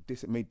or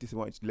made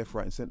disadvantaged left,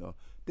 right, and centre.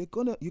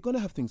 You're gonna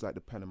have things like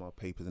the Panama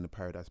Papers and the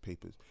Paradise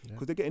Papers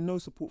because they're getting no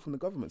support from the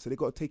government, so they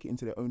got to take it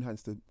into their own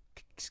hands to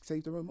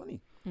save their own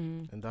money.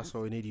 And that's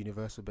why we need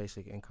universal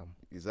basic income.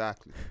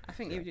 Exactly. I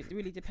think it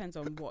really depends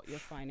on what you're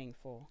fining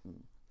for.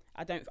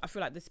 I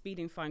feel like the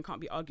speeding fine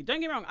can't be argued. Don't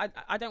get me wrong,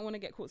 I don't want to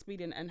get caught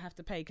speeding and have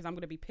to pay because I'm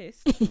going to be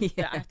pissed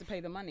that I have to pay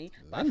the money.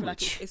 But I feel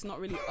like it's not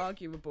really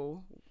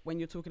arguable when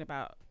you're talking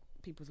about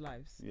people's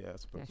lives. Yeah, I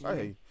suppose. That's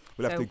Okay,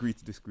 we'll have to agree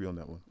to disagree on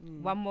that one.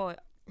 One more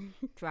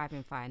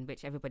driving fine,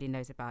 which everybody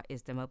knows about,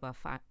 is the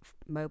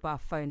mobile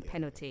phone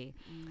penalty,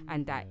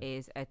 and that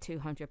is a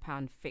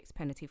 £200 fixed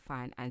penalty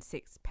fine and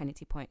 6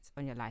 penalty points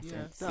on your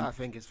license. I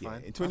think it's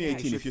fine. In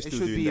 2018, if you're still it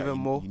should doing be that, even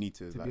more. you need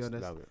to be like, honest.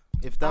 allow it.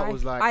 If that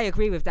was like I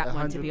agree with that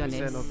one, to be 100%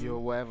 honest. of your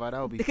whatever, that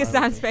would be Because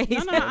fine. sounds face.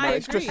 No, I It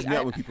agree. stresses me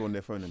out when people on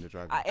their phone and they're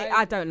driving.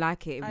 I don't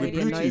like it. It I With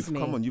really agree. annoys Bluetooth, me.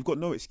 come on, you've got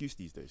no excuse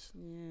these days.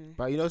 Yeah.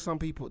 But you know, some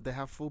people they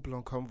have full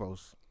blown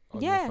convos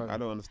on Yeah. their phone. I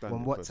don't understand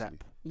on it WhatsApp. personally.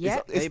 Yeah,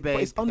 It's, Hey, but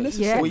it's babe.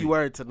 unnecessary. What you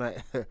worried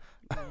tonight?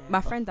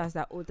 my friend does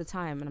that all the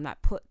time, and I'm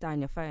like, put down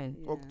your phone.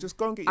 Or just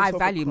go and get I yourself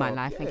value a car. my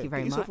life, thank you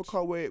very Get yourself much. a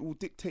car where it will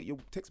dictate your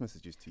text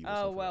messages to you. or Oh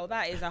something well, like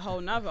that is a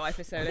whole nother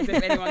episode. As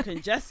if anyone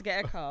can just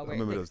get a car. I Where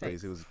remember it those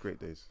dictates. days. It was great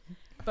days.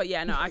 But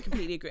yeah, no, I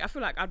completely agree. I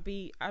feel like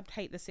I'd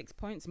hate the 6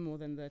 points more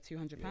than the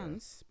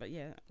 £200. But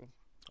yeah,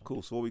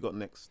 Cool. So what we got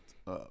next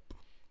up?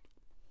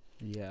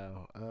 Yeah,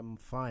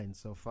 fines.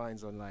 So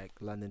fines on like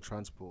London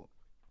transport,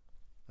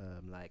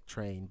 like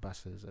train,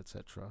 buses,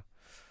 etc.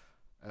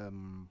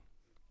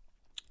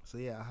 So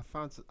yeah,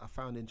 I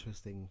found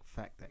interesting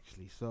fact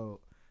actually.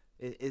 So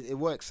it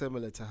works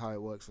similar to how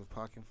it works with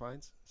parking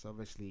fines. So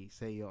obviously,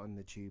 say you're on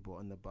the tube or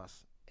on the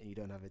bus and you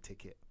don't have a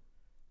ticket,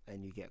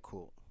 and you get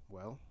caught.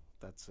 Well,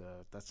 that's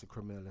a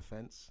criminal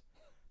offence.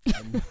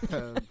 And,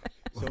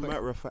 So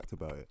matter of fact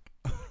about it.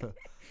 yeah,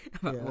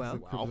 Well. that's a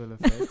criminal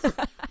offence.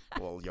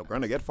 Well, you're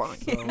gonna get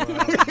fined. So,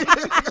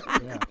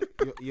 yeah,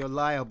 you're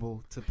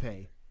liable to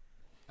pay.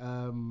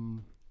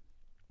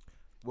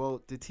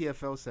 Well, the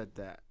TfL said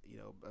that,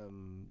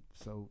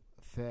 so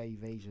fare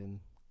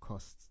evasion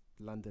costs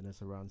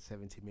Londoners around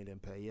 70 million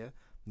per year.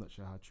 Not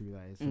sure how true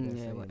that is. So they're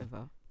Yeah, saying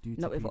whatever. due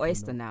to Not with people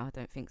Oyster now. I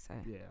don't think so.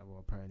 Yeah,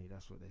 well, apparently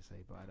that's what they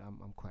say, but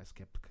I'm quite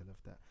skeptical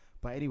of that.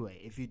 But anyway,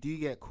 if you do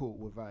get caught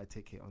without a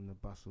ticket on the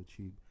bus or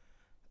tube,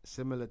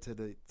 similar to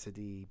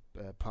the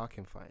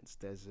parking fines,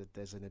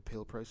 there's an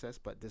appeal process,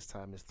 but this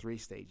time it's 3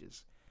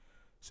 stages.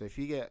 So if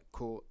you get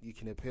caught, you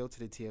can appeal to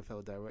the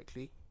TfL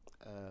directly.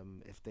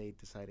 If they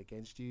decide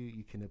against you,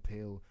 you can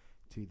appeal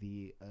to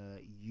the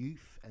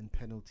Youth and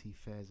Penalty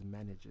Fares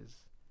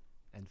Managers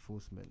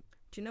Enforcement.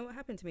 Do you know what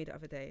happened to me the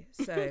other day?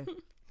 So,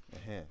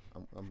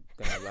 I'm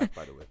gonna laugh,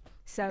 by the way.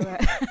 so, You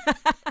got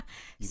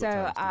so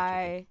times,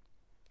 I,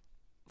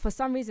 for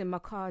some reason, my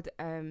card.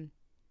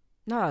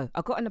 No,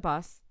 I got on the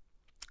bus.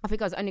 I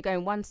think I was only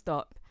going 1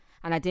 stop,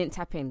 and I didn't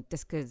tap in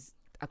just because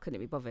I couldn't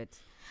be bothered.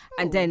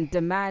 And then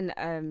the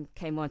man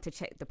came on to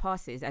check the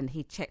passes, and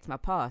he checked my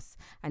pass,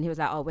 and he was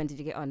like, "Oh, when did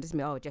you get on?" This is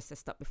me. "Oh, just a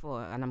stop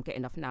before, and I'm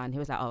getting off now." And he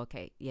was like, "Oh,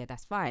 okay, yeah,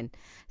 that's fine."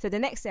 So the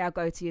next day, I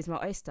go to use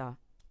my Oyster.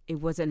 It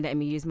wasn't letting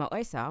me use my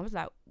Oyster. I was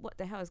like, "What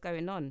the hell is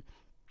going on?"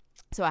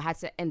 So I had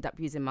to end up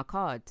using my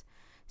card.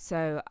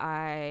 So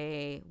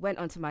I went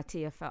onto my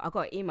TfL. I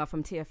got an email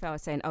from TfL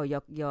saying, "Oh,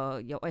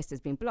 your Oyster's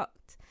been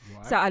blocked."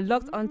 What? So I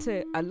logged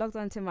onto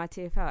my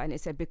TfL, and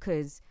it said,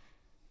 because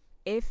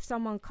if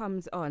someone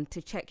comes on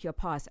to check your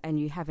pass and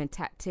you haven't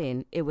tapped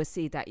in, it will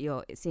see that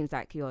it seems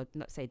like you're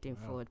not say doing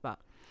forward, but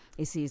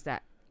it sees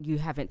that you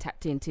haven't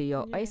tapped into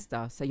your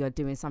Oyster, so you're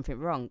doing something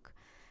wrong.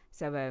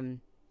 So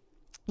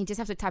you just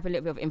have to type a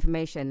little bit of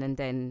information, and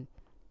then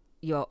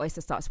your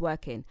Oyster starts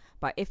working.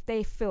 But if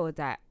they feel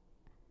that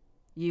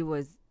you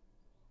was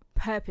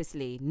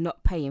purposely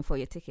not paying for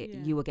your ticket,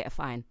 you will get a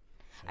fine.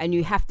 And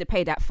you have to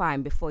pay that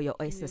fine before your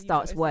Oyster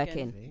starts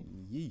working.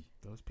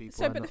 Those people.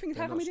 So, but the thing is,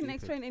 how come he didn't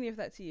explain any of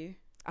that to you?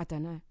 I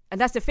don't know.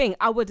 And that's the thing.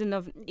 I wouldn't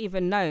have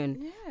even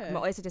known. Yeah. My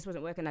Oyster just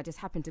wasn't working. I just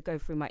happened to go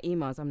through my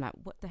emails. I'm like,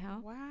 what the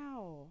hell?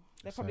 Wow.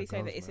 They That's probably how it say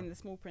goes, that it's man. in the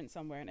small print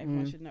somewhere, and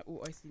everyone should know.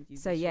 All Oyster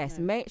users. So, yes, should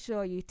know. make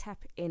sure you tap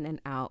in and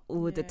out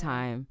all the Yeah.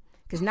 time.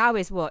 Because now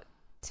it's what?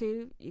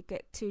 You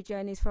get 2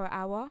 journeys for an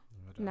hour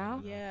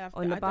now? Yeah,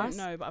 On the I bus?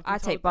 don't know, but I've I been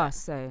take told bus,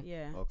 that. so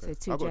Yeah. Okay. So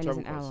 2 I got a journeys travel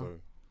an card, hour.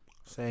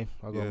 Same.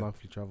 I got Yeah. a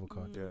monthly travel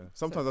card. Yeah.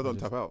 Sometimes I don't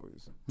tap out.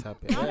 Tap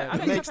it. No, I Yeah,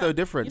 don't it makes tap no out.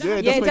 difference. You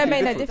don't Yeah, have it to don't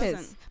make tap no out.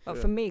 difference. But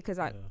for me, because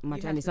Yeah. my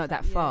You journey's have not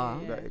to that tap-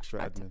 far. yeah. That extra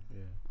admin.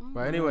 Yeah. Oh,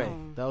 But anyway,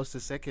 wow. that was the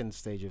second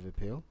stage of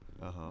appeal.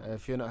 Uh-huh.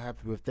 If you're not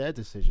happy with their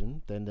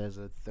decision, then there's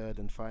a third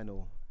and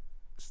final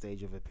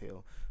stage of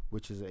appeal,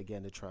 which is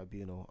again the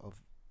tribunal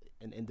of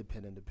an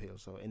independent appeal.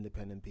 So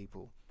independent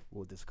people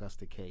will discuss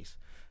the case.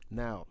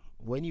 Now,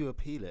 when you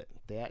appeal it,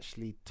 they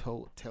actually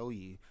tell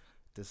you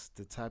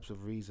the types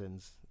of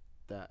reasons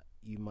that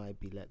you might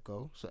be let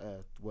go.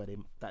 So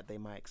that they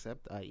might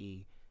accept,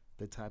 i.e.,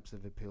 the types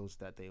of appeals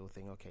that they will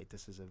think, okay,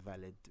 this is a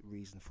valid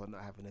reason for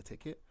not having a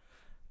ticket.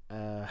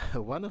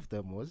 One of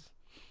them was.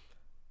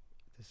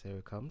 Here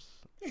it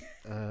comes.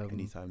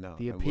 Anytime now.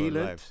 the and we're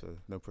appealant- live, so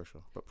no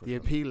pressure. But The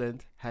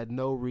appealant had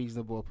no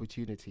reasonable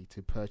opportunity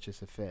to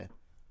purchase a fare.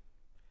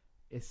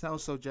 It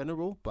sounds so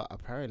general, but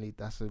apparently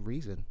that's a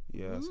reason.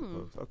 Yeah, I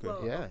suppose. Okay.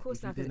 Well, Yeah, of course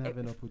if you not, didn't have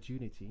if- an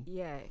opportunity.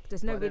 Yeah,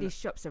 there's no But then- really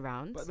shops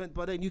around.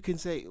 But then you can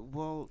say,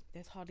 well,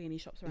 There's hardly any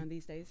shops around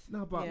these days.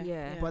 no, but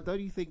Yeah. but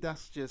don't you think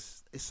that's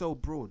just it's so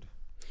broad?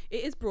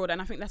 It is broad,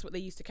 and I think that's what they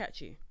used to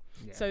catch you.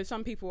 Yeah. So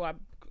some people,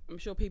 I'm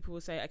sure people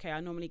will say, okay, I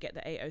normally get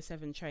the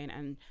 8:07 train,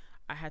 and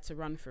I had to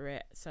run for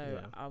it, so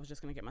Yeah. I was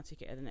just going to get my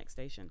ticket at the next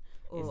station.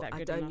 Is Or that I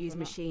good don't enough use or not?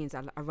 machines.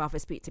 I'd rather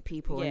speak to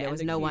people, Yeah, and there and was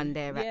the no queue. one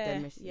there at Yeah, the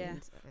yeah.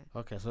 machines.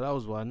 Okay, so that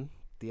was one.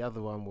 The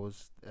other one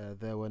was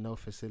there were no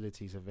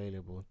facilities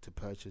available to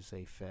purchase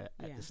a fare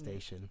at Yeah. the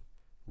station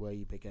where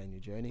you began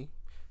your journey,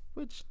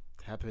 which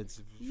happens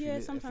if, Yeah,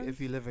 if sometimes.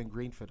 you live in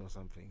Greenford or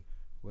something,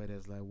 where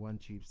there's like one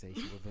tube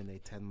station within a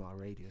 10-mile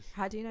radius.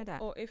 How do you know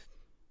that? Or if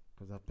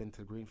Because I've been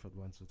to Greenford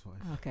once or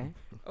twice. Okay.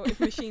 or if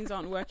machines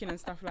aren't working and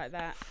stuff like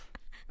that.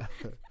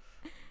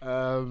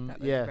 That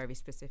was Yeah. very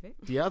specific.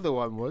 The other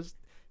one was,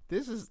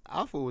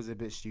 I thought was a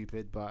bit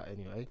stupid, but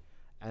anyway,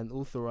 an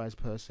authorized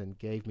person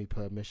gave me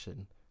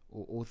permission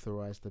or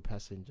authorized the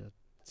passenger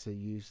to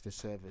use the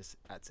service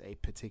at a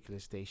particular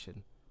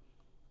station.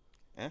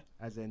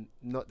 As in,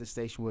 not the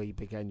station where you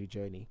began your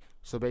journey.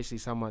 So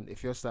basically,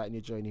 if you're starting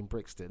your journey in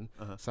Brixton,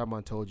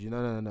 someone told you,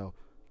 no,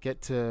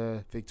 get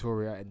to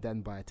Victoria and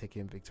then buy a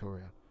ticket in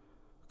Victoria.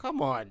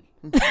 Come on.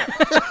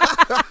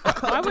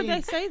 Why would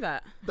they say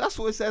that? That's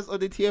what it says on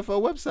the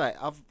TfL website.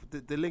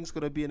 The link's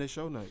going to be in the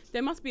show notes.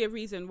 There must be a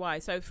reason why.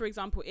 So, for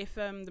example, if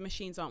the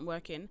machines aren't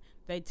working,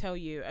 they tell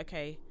you,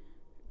 okay,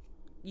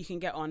 you can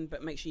get on,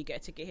 but make sure you get a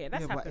ticket here.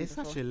 That's happened but it's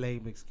before. such a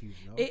lame excuse,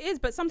 no? It is,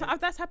 but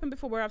sometimes that's happened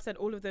before where I've said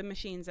all of the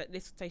machines at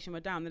this station were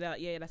down. They're like,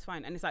 yeah, that's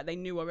fine. And it's like they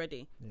knew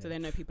already. So they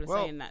know people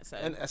are saying that. So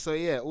And so,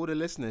 all the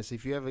listeners,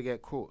 if you ever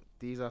get caught,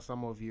 these are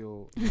some of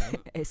your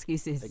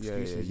Excuses.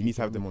 excuses. You need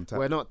to have them on tap.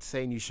 We're not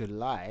saying you should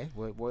lie.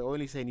 We're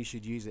only saying you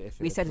should use it if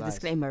it We said a applies.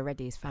 disclaimer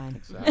already. It's fine.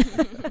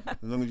 Exactly. As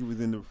long as you're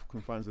within the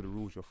confines of the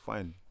rules, you're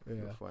fine. Yeah.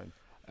 You're fine.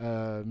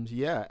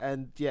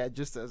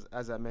 Just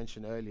as I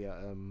mentioned earlier,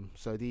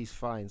 so these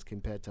fines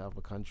compared to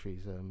other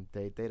countries,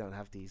 they don't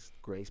have these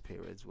grace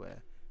periods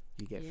where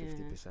you get Yeah.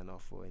 50%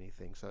 off or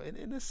anything. So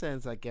in a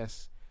sense, I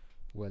guess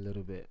we're a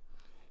little bit.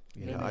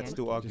 Yeah, I'd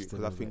still argue just a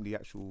because I little think bit. the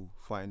actual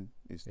fine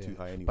is too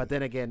high anyway. But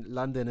then again,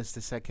 London is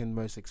the second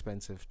most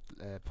expensive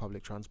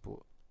public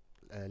transport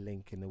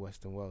link in the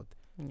Western world.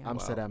 Yeah.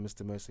 Amsterdam is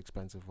the most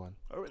expensive one.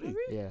 Oh really?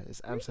 Yeah,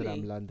 it's Amsterdam,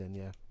 Really? London.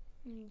 Yeah.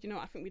 Do you know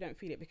what? I think we don't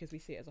feel it because we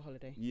see it as a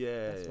holiday.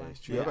 Yeah, That's why. it's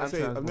true. Yeah, I was about to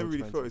say, Amsterdam's I've never more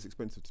really felt expensive. it's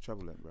expensive to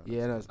travel in, bro.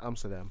 Yeah, no, it's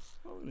Amsterdam.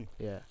 Oh really?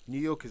 Yeah, New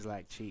York is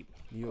like cheap.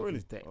 New York really?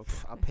 is dead. Okay.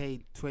 I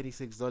paid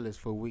 $26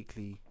 for a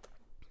weekly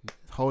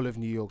whole of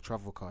New York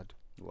travel card.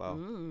 Wow.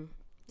 Mm.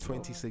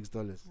 $26. I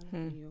love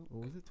Hmm. New York.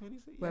 Or was it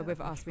 26? Where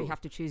with us, we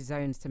have to choose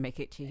zones to make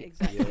it cheap.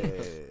 Exactly.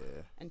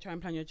 Yeah. And try and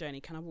plan your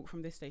journey. Can I walk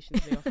from this station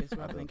to the office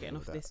rather than don't getting know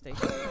off that. this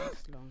station?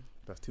 It's long.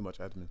 That's too much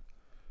admin.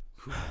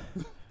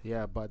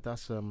 Yeah, but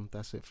that's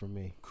it from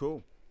me.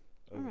 Cool.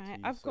 All Over right, to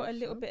you, I've got a Saf,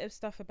 little Sam. bit of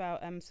stuff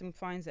about some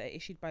fines that are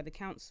issued by the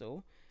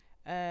council.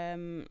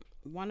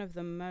 One of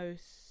the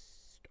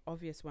most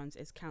obvious ones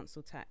is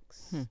council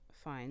tax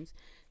fines.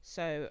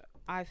 So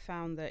I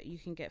found that you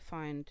can get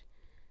fined.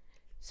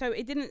 So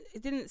it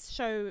didn't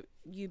show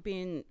you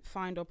being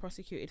fined or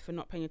prosecuted for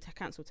not paying your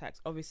council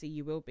tax. Obviously,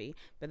 you will be,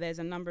 but there's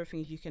a number of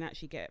things you can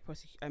actually get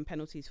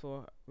penalties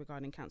for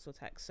regarding council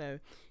tax. So,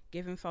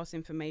 giving false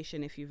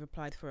information if you've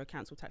applied for a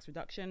council tax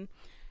reduction,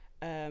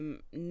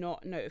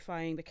 not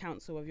notifying the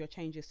council of your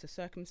changes to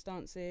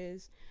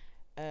circumstances,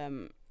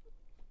 paying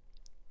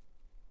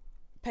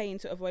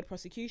to avoid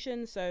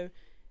prosecution. So,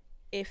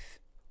 if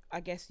I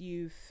guess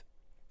you've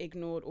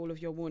ignored all of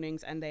your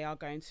warnings and they are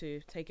going to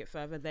take it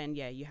further, then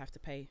yeah, you have to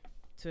pay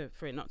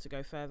for it not to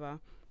go further.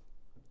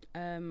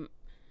 Paying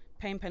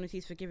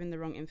penalties for giving the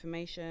wrong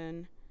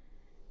information.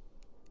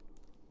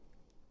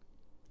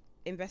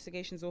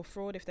 Investigations or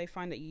fraud if they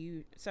find that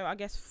you. So I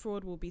guess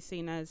fraud will be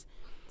seen as.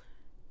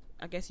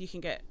 I guess you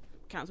can get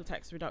council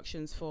tax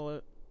reductions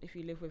for if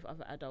you live with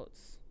other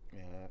adults,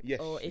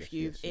 Yes. or if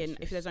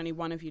if there's only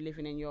one of you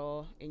living in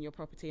your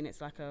property and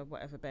it's like a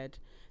whatever bed,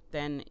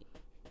 then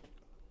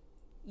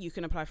you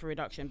can apply for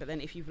reduction. But then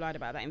if you've lied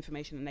about that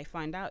information and they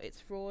find out, it's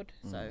fraud,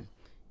 so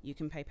you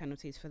can pay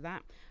penalties for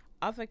that.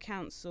 Other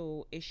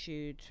council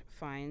issued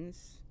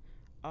fines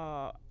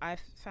are,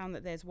 I've found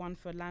that there's one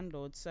for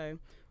landlords. So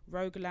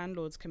rogue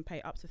landlords can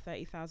pay up to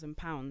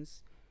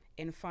 £30,000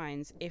 in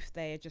fines if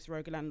they are just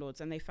rogue landlords.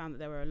 And they found that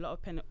there were a lot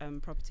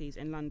of properties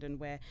in London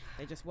where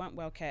they just weren't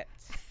well kept,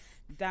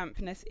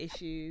 dampness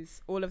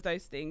issues, all of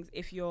those things.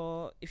 If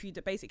you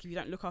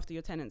don't look after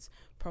your tenants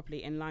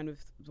properly in line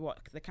with what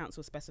the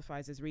council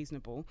specifies as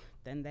reasonable,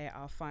 then there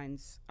are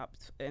fines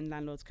and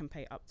landlords can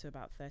pay up to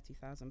about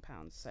 £30,000.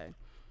 So,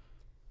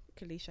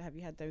 Kalisha, have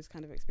you had those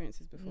kind of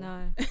experiences before?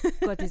 No,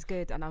 God is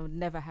good, and I would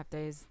never have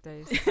those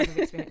kind of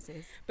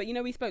experiences. But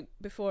we spoke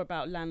before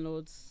about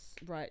landlords'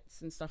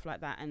 rights and stuff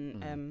like that,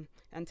 and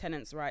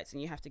tenants' rights,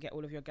 and you have to get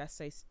all of your gas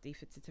safety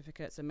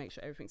certificates and make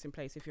sure everything's in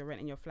place if you're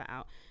renting your flat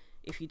out.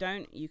 If you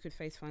don't, you could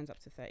face fines up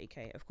to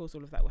 30k. Of course,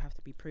 all of that will have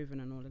to be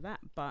proven and all of that,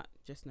 but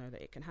just know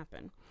that it can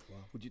happen. Wow.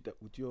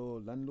 Would your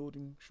landlord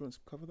insurance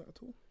cover that at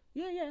all?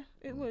 Yeah,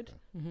 it would.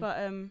 Mhm.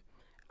 But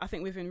I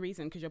think within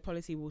reason, because your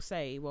policy will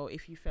say, well,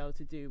 if you fail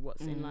to do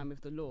what's in line with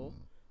the law,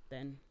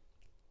 then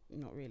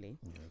not really.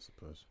 Yeah, I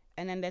suppose.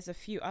 And then there's a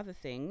few other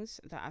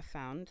things that I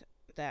found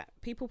that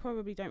people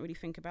probably don't really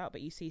think about, but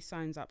you see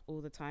signs up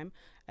all the time.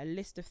 A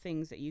list of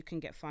things that you can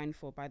get fined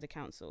for by the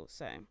council.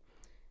 So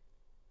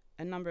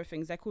a number of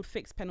things. They're called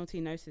fixed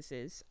penalty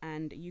notices,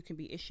 and you can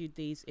be issued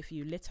these if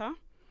you litter,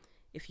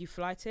 if you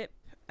fly tip,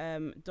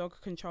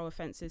 dog control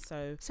offences.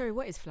 So Sorry,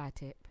 what is fly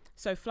tip?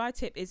 fly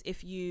tip is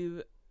if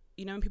you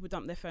know when people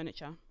dump their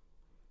furniture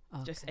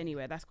just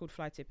anywhere, that's called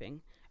fly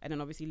tipping. And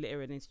then obviously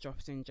littering is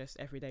dropping just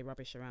everyday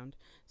rubbish around.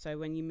 So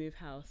when you move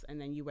house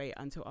and then you wait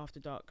until after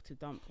dark to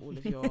dump all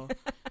of your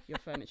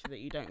furniture that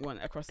you don't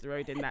want across the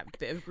road in that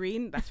bit of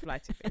green, that's fly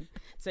tipping.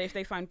 So if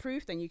they find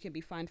proof, then you can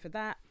be fined for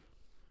that.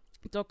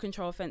 Dog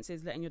control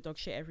offences, letting your dog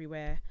shit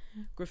everywhere.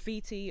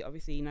 Graffiti,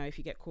 obviously, if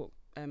you get caught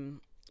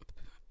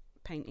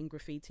painting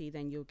graffiti,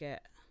 then you'll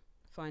get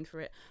fined for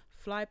it.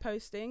 Fly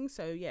posting,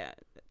 so yeah,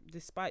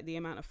 despite the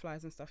amount of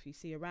flies and stuff you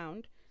see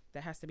around,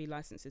 there has to be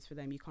licenses for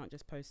them. You can't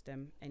just post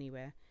them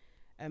anywhere.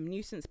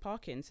 Nuisance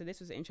parking, so this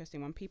was an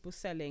interesting one. People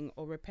selling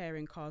or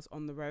repairing cars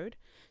on the road.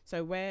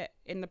 So where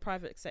in the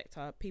private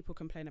sector, people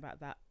complain about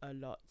that a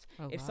lot.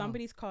 If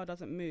somebody's car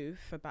doesn't move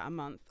for about a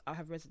month, I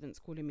have residents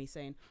calling me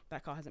saying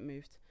that car hasn't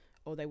moved,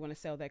 or they want to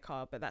sell their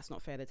car, but that's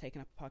not fair. They're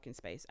taking up a parking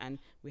space, and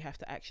we have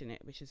to action it,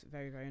 which is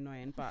very, very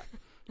annoying. But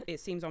it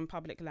seems on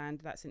public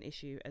land, that's an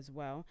issue as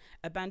well.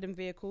 Abandoned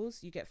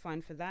vehicles, you get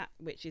fined for that,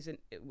 which is an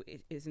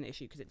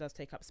issue because it does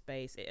take up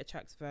space. It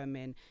attracts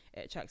vermin,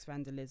 it attracts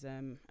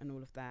vandalism and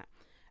all of that.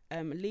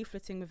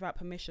 Leafleting without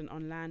permission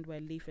on land where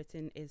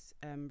leafleting is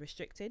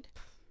restricted.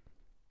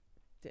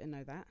 Didn't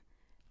know that.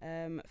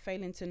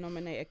 Failing to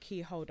nominate a key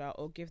holder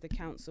or give the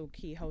council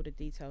key holder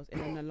details in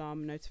an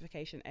alarm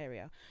notification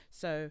area.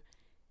 So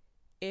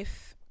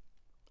if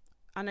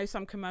I know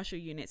some commercial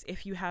units,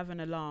 if you have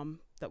an alarm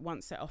that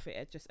once set off,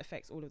 it just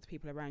affects all of the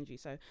people around you.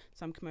 So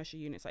some commercial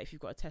units, like if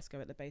you've got a Tesco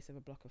at the base of a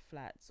block of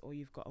flats, or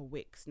you've got a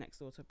Wix next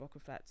door to a block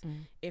of flats,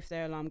 if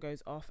their alarm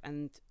goes off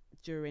and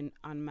during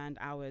unmanned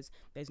hours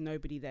there's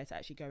nobody there to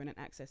actually go in and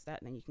access that,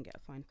 then you can get a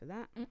fine for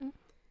that.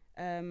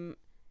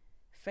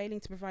 Failing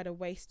to provide a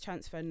waste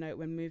transfer note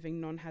when moving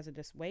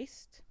non-hazardous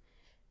waste.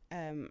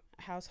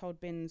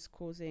 Household bins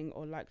causing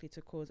or likely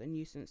to cause a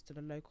nuisance to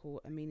the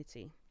local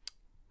amenity.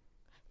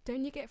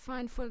 Don't you get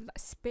fined for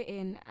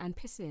spitting and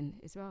pissing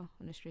as well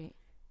on the street?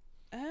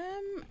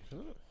 I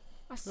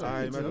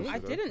saw you do. I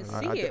didn't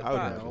see it,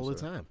 but all the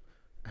time.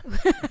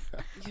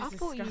 I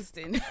thought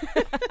disgusting.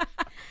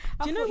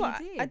 Do you know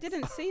what? I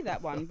didn't see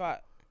that one,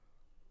 but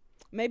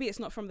maybe it's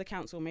not from the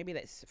council. Maybe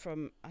that's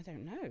from, I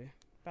don't know.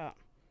 But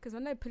because I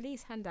know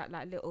police hand out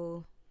like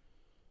little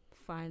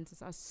fines.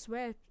 I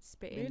swear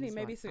spitting. Really,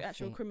 maybe it's an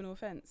actual criminal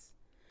offence.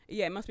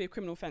 Yeah, it must be a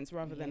criminal offence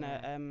rather than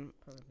a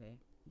probably.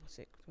 What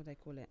do they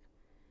call it?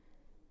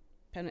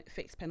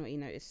 Fixed penalty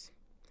notice.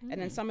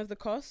 And then some of the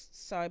costs.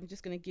 So I'm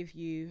just going to give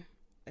you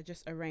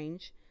just a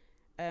range.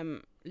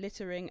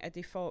 Littering, a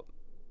default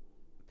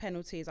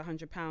penalty is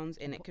 £100,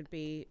 and it could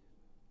be,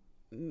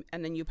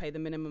 and then you pay the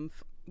minimum.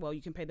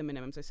 You can pay the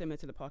minimum. So similar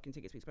to the parking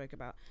tickets we spoke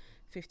about,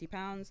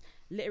 £50.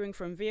 Littering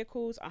from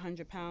vehicles,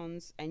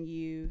 £100, and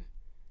you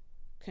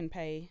can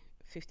pay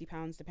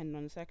 £50 depending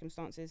on the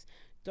circumstances.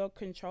 Dog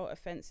control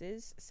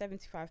offences,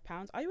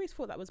 £75. I always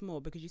thought that was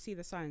more because you see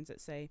the signs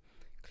that say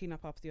clean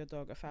up after your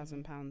dog,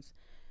 £1,000,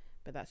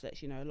 but that's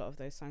lets you know a lot of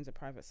those signs are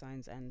private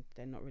signs and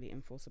they're not really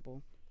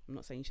enforceable. I'm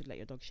not saying you should let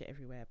your dog shit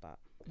everywhere, but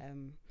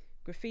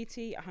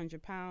graffiti,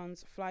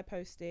 £100. Fly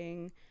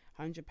posting,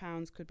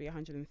 £100, could be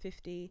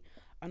 £150.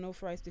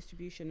 Unauthorized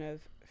distribution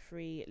of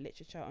free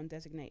literature on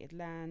designated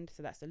land,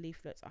 so that's the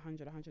leaflets,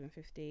 £100,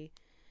 £150.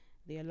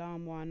 The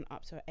alarm one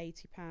up to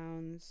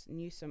 £80.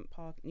 Nuisance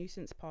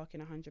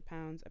parking,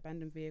 £100.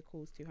 Abandoned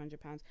vehicles,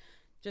 £200.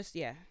 Just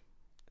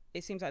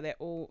it seems like they're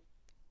all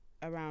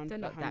around they're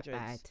the not hundreds.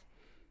 that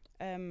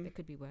bad. They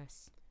could be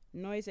worse.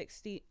 Noise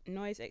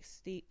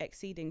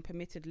exceeding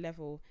permitted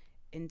level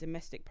in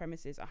domestic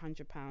premises,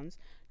 £100.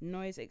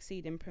 Noise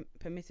exceeding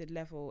permitted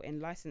level in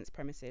licensed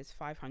premises,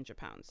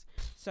 £500.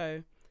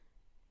 So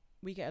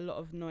we get a lot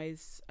of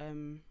noise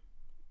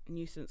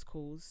nuisance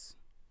calls,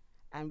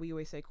 and we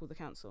always say call the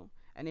council.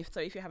 And if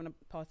you're having a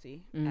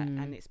party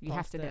and it's you have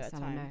past to let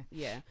someone know.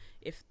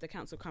 If the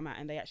council come out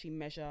and they actually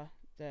measure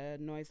the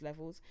noise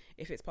levels,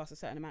 if it's past a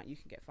certain amount, you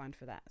can get fined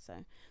for that.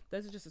 So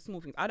those are just the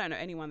small things. I don't know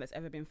anyone that's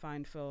ever been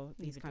fined for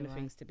these kind of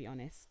things, to be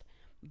honest,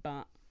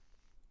 but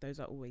those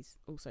are always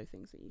also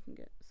things that you can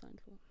get fined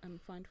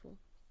for.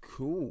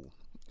 Cool.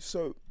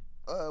 So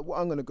what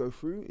I'm going to go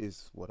through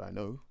is what I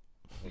know,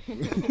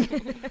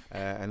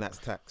 and that's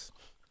tax.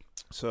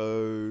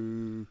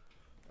 So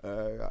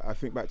I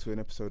think back to an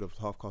episode of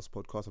Half Cast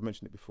Podcast. I've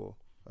mentioned it before,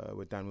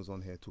 where Dan was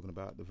on here talking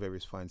about the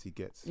various fines he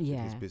gets in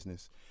his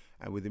business.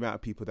 And with the amount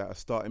of people that are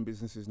starting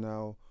businesses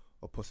now,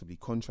 or possibly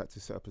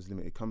contractors set up as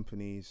limited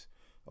companies,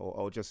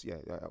 or just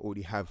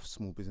already have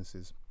small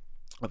businesses,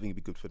 I think it'd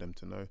be good for them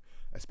to know,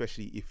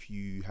 especially if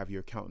you have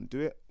your accountant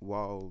do it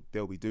while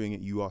they'll be doing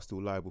it. You are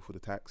still liable for the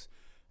tax,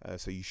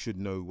 so you should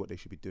know what they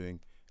should be doing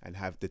and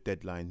have the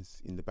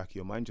deadlines in the back of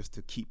your mind, just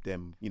to keep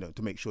them,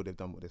 to make sure they've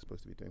done what they're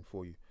supposed to be doing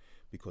for you,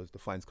 because the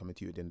fine's coming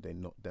to you at the end of the day,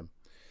 not them.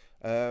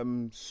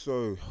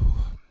 So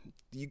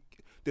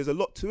there's a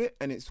lot to it,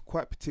 and it's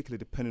quite particular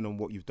depending on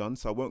what you've done.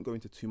 So I won't go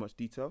into too much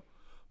detail,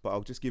 but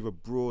I'll just give a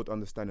broad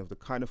understanding of the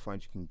kind of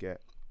fines you can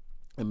get,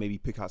 and maybe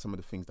pick out some of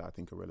the things that I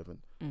think are relevant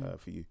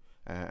for you.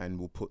 And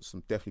we'll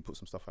definitely put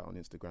some stuff out on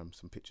Instagram,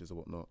 some pictures or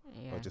whatnot,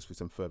 just with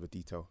some further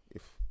detail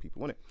if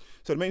people want it.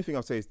 So the main thing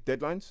I'll say is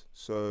deadlines.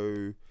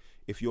 So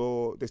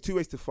there's two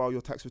ways to file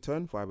your tax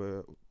return,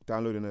 via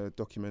downloading a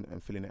document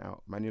and filling it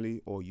out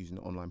manually, or using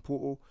an online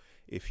portal.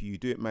 If you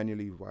do it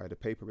manually via the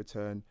paper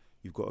return,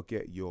 you've got to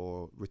get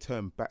your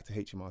return back to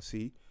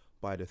HMRC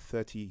by the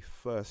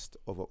 31st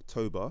of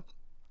October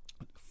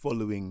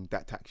following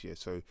that tax year.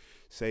 So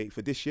say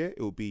for this year,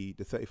 it will be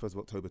the 31st of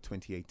October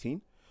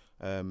 2018.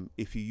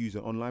 If you use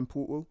an online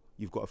portal,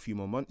 you've got a few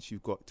more months.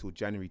 You've got till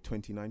January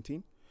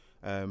 2019.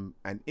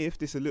 And if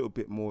this is a little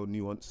bit more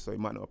nuanced, so it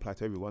might not apply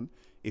to everyone,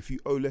 if you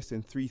owe less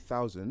than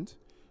 3,000,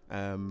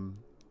 I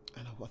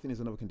think there's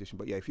another condition,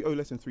 but if you owe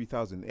less than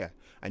 3,000,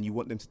 and you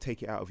want them to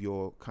take it out of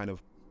your kind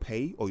of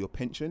pay or your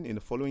pension in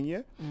the following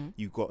year,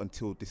 you've got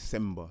until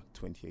December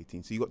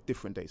 2018. So you've got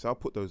different dates. So I'll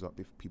put those up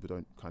if people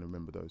don't kind of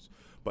remember those.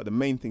 But the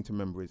main thing to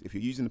remember is if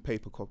you're using the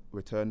paper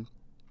return,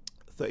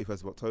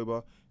 31st of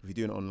October. If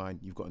you're doing it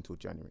online, you've got until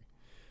January.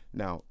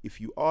 Now,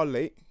 if you are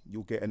late,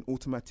 you'll get an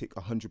automatic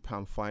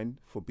 £100 fine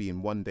for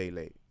being 1 day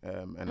late.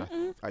 And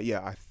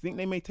I think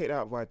they may take that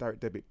out via direct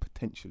debit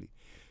potentially.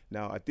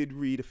 Now, I did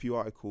read a few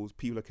articles.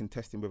 People are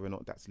contesting whether or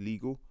not that's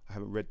legal. I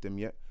haven't read them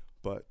yet,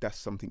 but that's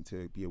something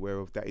to be aware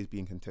of. That is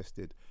being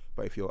contested.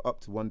 But if you're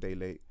up to 1 day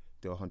late,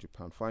 they'll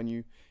 £100 fine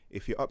you.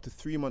 If you're up to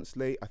 3 months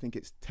late, I think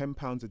it's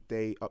 £10 a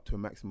day up to a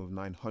maximum of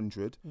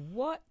 900.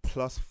 What?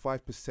 Plus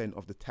 5%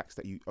 of the tax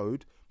that you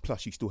owed.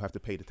 Plus you still have to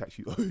pay the tax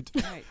you owed.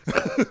 Right.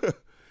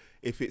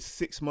 If it's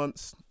 6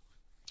 months,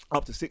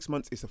 up to 6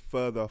 months, it's a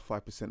further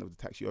 5% of the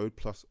tax you owed,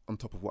 plus on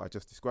top of what I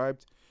just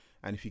described.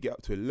 And if you get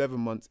up to 11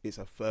 months, it's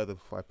a further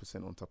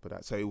 5% on top of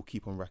that. So it will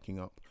keep on racking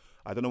up.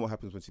 I don't know what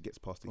happens once it gets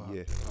past a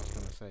year. I was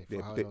going to say,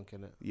 for how long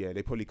can it? Yeah,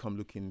 they probably come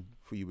looking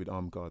for you with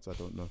armed guards. I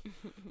don't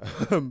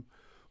know.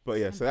 But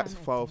yeah, so that's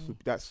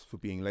for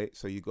being late.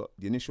 So you got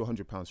the initial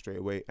 £100 straight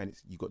away, and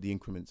you got the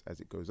increments as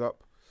it goes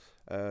up.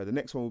 The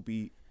next one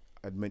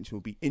I'd mention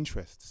will be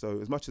interest. So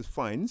as much as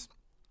fines,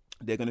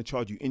 they're going to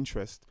charge you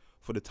interest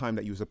for the time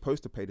that you were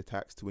supposed to pay the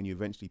tax to when you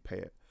eventually pay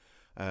it.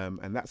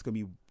 And that's going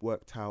to be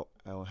worked out.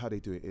 How they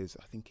do it is,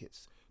 I think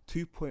it's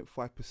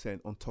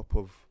 2.5% on top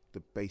of the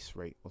base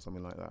rate or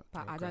something like that.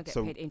 But I don't get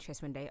paid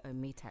interest when they owe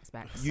me tax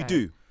back. You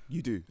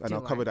do, and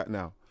I'll cover that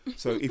now.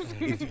 So if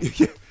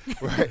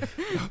right,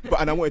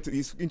 and I wanted to.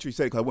 It's interesting you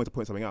said because I wanted to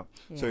point something out.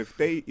 Yeah. So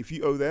if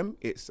you owe them,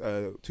 it's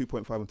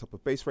 2.5 on top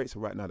of base rate. So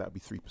right now that would be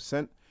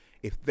 3%.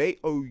 If they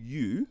owe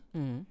you,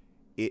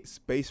 it's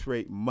base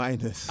rate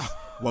minus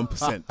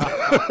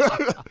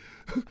 1%.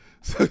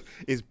 So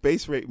it's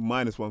base rate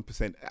minus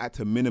 1% at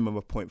a minimum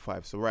of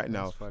 0.5. So right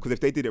now, because if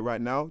they did it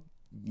right now,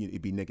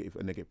 it'd be a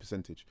negative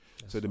percentage.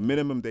 So the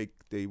minimum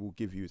they will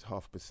give you is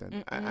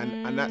 0.5%,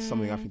 and that's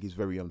something I think is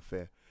very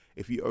unfair.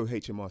 If you owe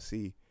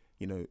HMRC,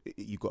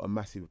 you've got a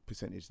massive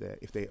percentage there.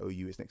 If they owe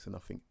you, it's next to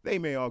nothing. They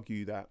may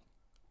argue that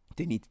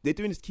they're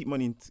doing this to keep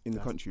money in the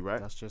country, right?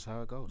 That's just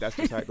how it goes.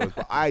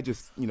 But I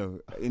just,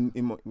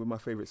 with my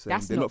favourite saying,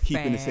 they're not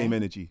keeping the same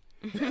energy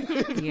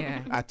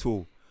at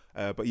all.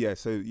 But yeah,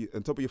 so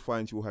on top of your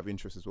fines, you will have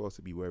interest as well,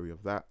 so be wary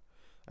of that.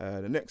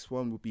 The next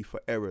one would be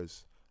for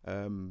errors.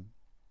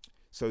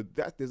 So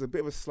there's a bit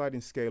of a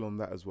sliding scale on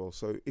that as well.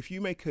 So if you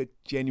make a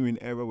genuine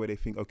error where they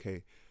think,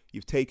 okay,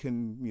 you've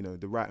taken,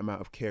 the right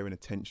amount of care and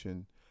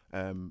attention,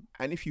 and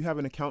if you have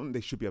an accountant,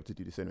 they should be able to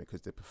do this anyway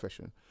because they're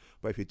profession.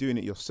 But if you're doing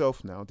it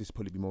yourself now, this will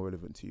probably be more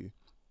relevant to you.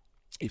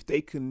 If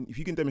you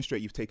can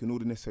demonstrate you've taken all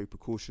the necessary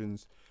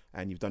precautions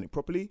and you've done it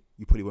properly,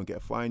 you probably won't get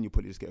a fine. You'll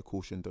probably just get a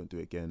caution, don't do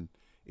it again.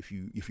 If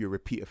you're a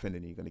repeat offender,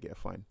 you're going to get a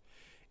fine.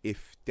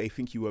 If they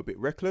think you were a bit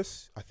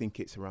reckless, I think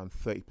it's around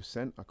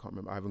 30%. I can't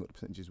remember. I haven't got the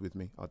percentages with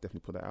me. I'll definitely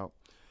put that out.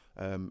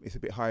 It's a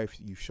bit higher if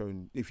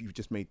you've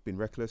just been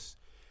reckless.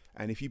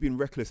 And if you've been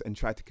reckless and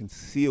tried to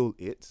conceal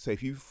it, so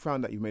if you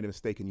found that you've made a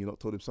mistake and you're not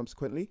told them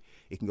subsequently,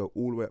 it can go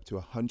all the way up to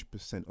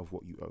 100% of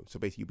what you owe. So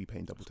basically, you'll be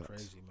paying double tax.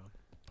 Crazy, man.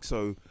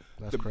 So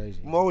that's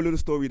crazy. Moral of the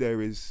story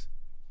there is,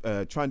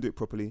 try and do it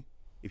properly.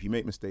 If you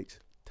make mistakes,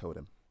 tell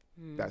them.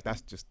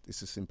 That's just,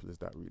 it's as simple as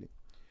that, really.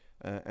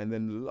 And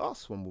then the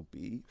last one will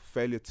be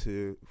failure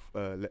to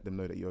let them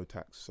know that you owe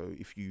tax. So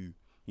if you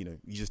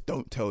just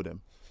don't tell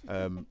them,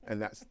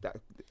 and that's that.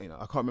 I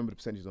can't remember the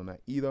percentages on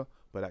that either,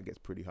 but that gets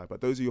pretty high. But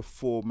those are your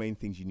 4 main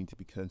things you need to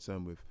be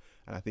concerned with.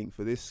 And I think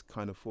for this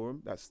kind of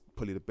forum, that's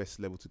probably the best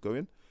level to go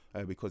in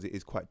because it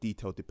is quite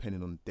detailed,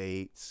 depending on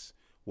dates,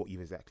 what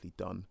you've exactly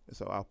done.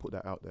 So I'll put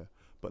that out there.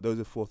 But those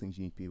are 4 things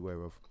you need to be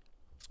aware of.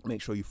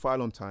 Make sure you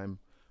file on time.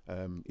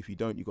 If you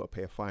don't, you've got to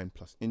pay a fine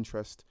plus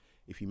interest.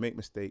 If you make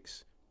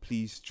mistakes,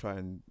 please try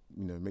and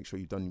make sure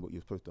you've done what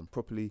you're supposed to done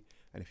properly,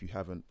 and if you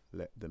haven't,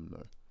 let them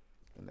know.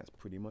 And that's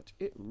pretty much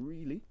it,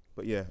 really.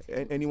 But yeah,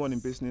 anyone in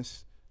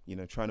business,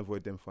 try and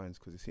avoid them fines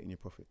because it's hitting your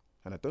profit.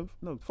 And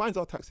fines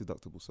are tax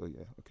deductible, so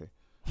yeah, okay.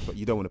 But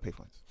you don't want to pay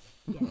fines.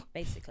 Yeah,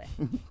 basically.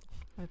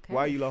 Okay.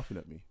 Why are you laughing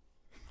at me?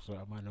 So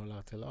am I not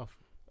allowed to laugh?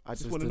 I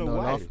just want to know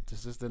why.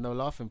 This is the no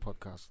laughing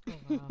podcast. Oh,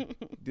 wow.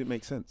 Didn't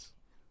make sense.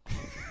 Oh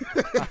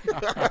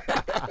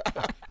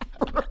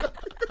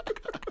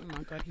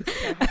my God, he's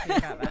so happy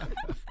about that.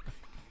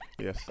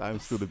 Yes, I'm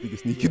still the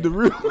biggest sneak in the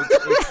room.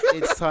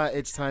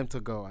 It's time to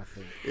go, I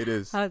think. It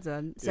is. Hold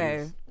on.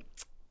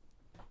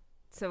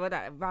 So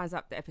that rounds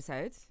up the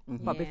episode.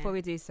 Mm-hmm. But before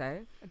we do so,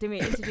 do we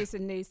introduce a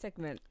new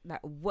segment? Like,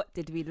 what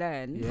did we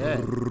learn? Yeah.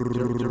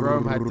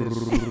 Jerome had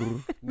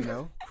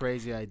this,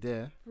 crazy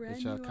idea,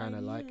 which I kind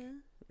of like.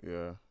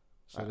 Yeah.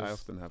 So I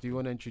often have. Do you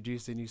want to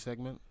introduce the new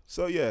segment?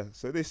 So yeah,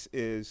 so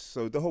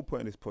the whole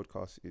point of this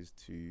podcast is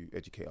to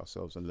educate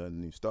ourselves and learn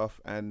new stuff,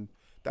 and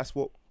that's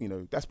what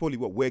that's probably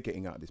what we're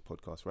getting out of this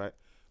podcast, right?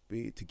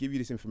 To give you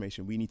this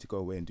information, we need to go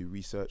away and do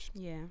research,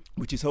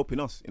 which is helping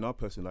us in our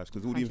personal lives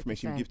because all the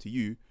information we give to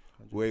you,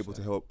 100%. We're able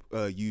to help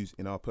use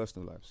in our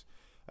personal lives.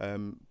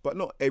 But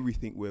not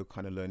everything we're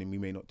kind of learning we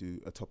may not do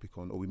a topic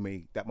on, or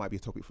that might be a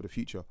topic for the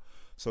future.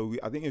 So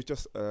I think it's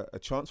just a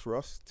chance for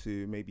us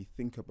to maybe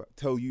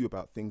tell you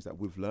about things that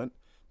we've learned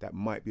that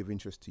might be of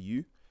interest to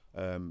you,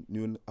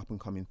 new and up and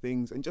coming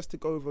things, and just to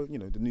go over the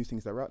new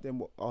things that are out there and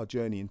what our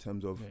journey in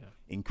terms of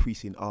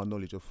increasing our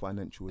knowledge of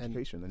financial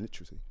education and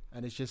literacy.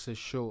 And it's just a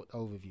short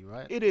overview,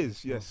 right? It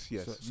is, yes.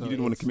 So you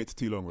didn't want to commit to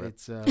too long, right?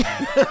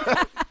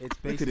 It's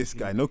basically, look at this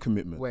guy, no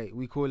commitment. Wait,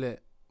 we call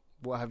it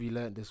 "What Have You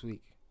Learned This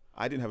Week?"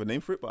 I didn't have a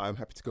name for it, but I'm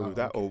happy to go with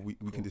that, or we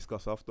can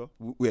discuss after.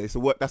 That's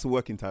a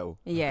working title.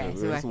 Yeah,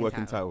 it's a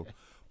working title.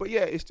 But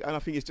yeah, and I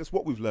think it's just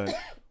what we've learned,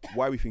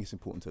 why we think it's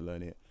important to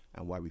learn it,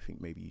 and why we think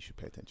maybe you should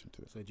pay attention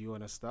to it. So do you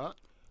want to start?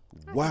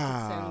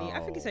 Wow. I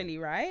think it's only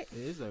right. It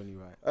is only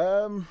right.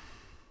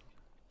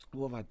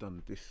 What have I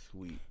done this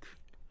week?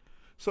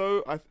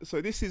 So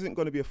this isn't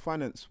going to be a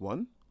finance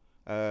one.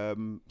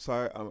 I'm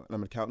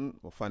an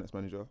accountant or finance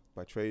manager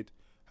by trade.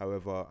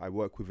 However, I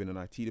work within an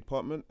IT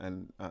department,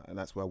 and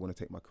that's where I want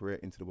to take my career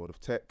into the world of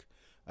tech.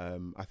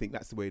 I think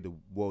that's the way the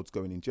world's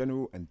going in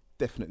general, and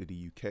definitely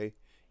the UK.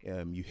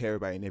 You hear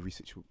about it in every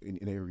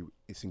in every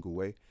single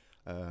way.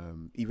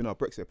 Even our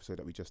Brexit episode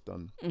that we just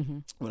done,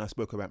 when I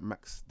spoke about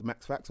the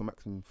max facts or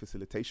maximum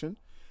facilitation,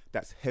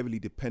 that's heavily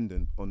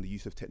dependent on the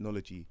use of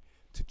technology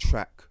to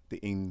track the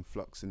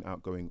influx and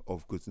outgoing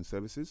of goods and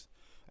services.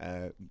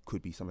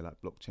 Could be something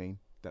like blockchain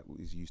that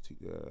is used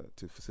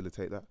to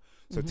facilitate that.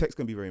 So tech's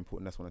going to be very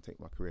important. That's when I take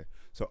my career.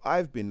 So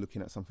I've been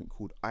looking at something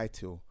called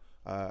ITIL.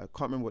 I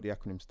can't remember what the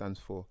acronym stands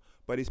for,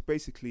 but it's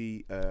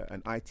basically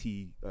an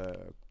IT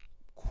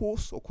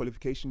course or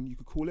qualification, you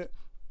could call it,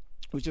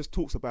 which just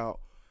talks about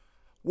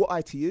what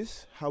IT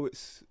is, how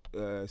it's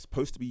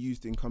supposed to be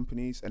used in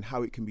companies, and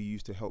how it can be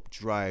used to help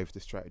drive the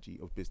strategy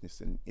of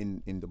business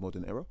in the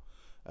modern era.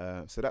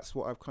 So that's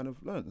what I've kind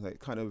of learned. Like, it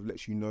kind of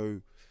lets you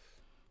know,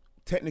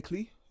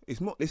 technically,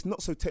 it's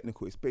not so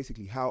technical. It's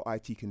basically how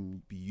IT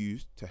can be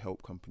used to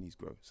help companies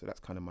grow. So that's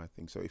kind of my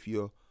thing. So if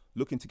you're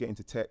looking to get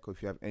into tech, or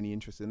if you have any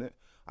interest in it,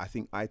 I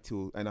think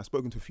ITIL, and I've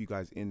spoken to a few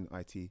guys in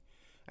IT,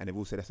 and they've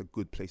all said that's a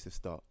good place to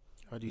start.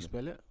 How do you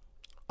spell it?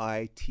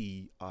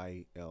 ITIL.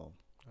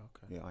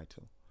 Okay. Yeah,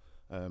 ITIL.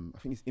 I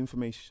think it's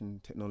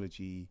information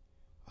technology.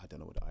 I don't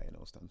know what the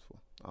INL stands for.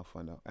 I'll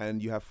find out.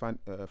 And you have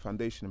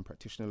foundation and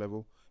practitioner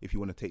level if you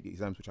want to take the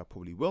exams, which I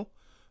probably will.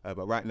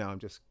 But right now I'm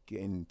just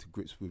getting to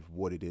grips with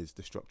what it is,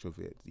 the structure of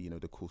it,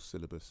 the course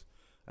syllabus.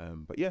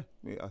 But yeah,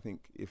 I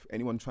think if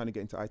anyone trying to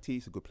get into IT,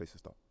 it's a good place to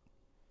start.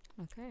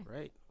 Okay.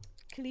 Great.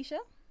 Kalisha?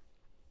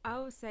 I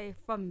would say,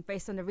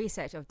 based on the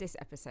research of this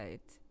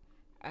episode,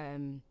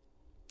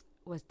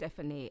 was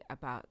definitely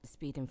about the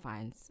speeding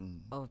fines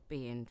of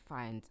being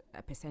fined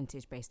a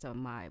percentage based on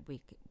my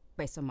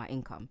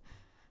income,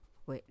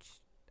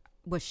 which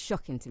was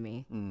shocking to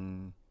me.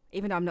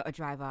 Even though I'm not a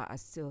driver, I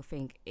still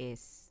think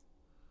it's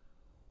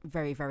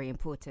very, very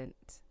important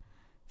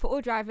for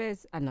all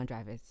drivers and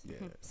non-drivers.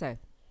 Yeah. So,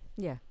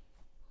 yeah.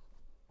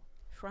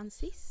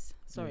 Francis?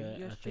 Sorry, Yeah,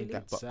 yours I think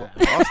truly. it's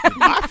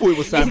I thought it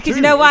was Sam. Because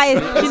you know why?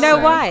 It's You know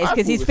Sam. why? It's I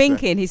because he's thought it was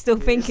thinking. He's still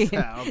thinking.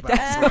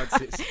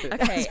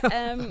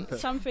 Okay,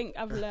 something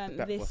I've learned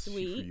That this was you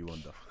week, through you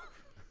wonder.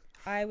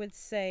 I would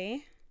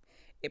say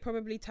it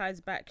probably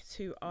ties back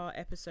to our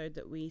episode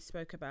that we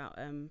spoke about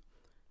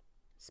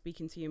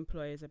speaking to your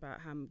employers about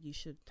how much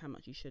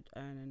you should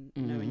earn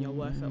and knowing your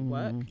worth at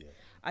work. Yeah.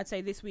 I'd say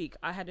this week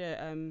I had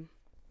a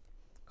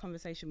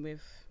conversation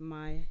with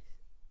my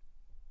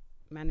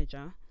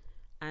manager,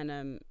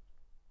 and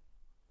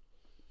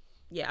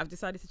I've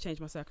decided to change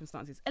my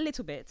circumstances a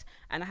little bit,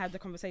 and I had the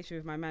conversation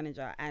with my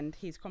manager, and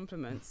his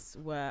compliments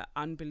were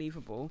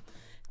unbelievable,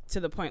 to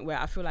the point where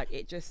I feel like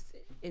it just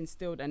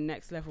instilled a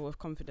next level of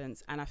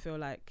confidence. And I feel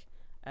like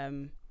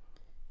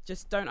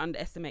just don't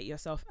underestimate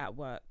yourself at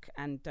work,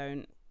 and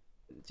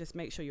just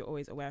make sure you're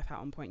always aware of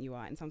how on point you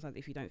are. And sometimes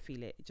if you don't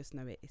feel it, just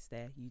know it's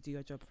there. You do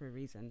your job for a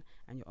reason,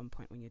 and you're on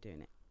point when you're doing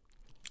it.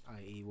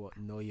 I.e. what?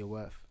 Know your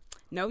worth.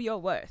 Know your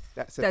worth.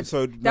 That's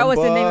episode That was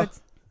the name number-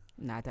 of...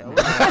 No, I don't know.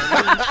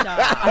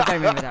 I don't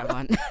remember that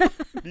one.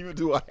 Neither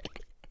do I.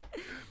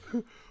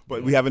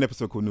 But we have an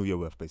episode called Know Your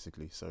Worth,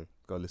 basically. So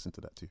go listen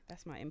to that too.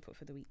 That's my input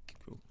for the week.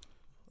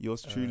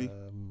 Yours truly.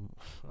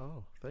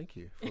 Thank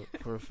you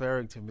for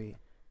referring to me.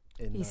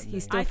 He's name.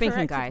 still I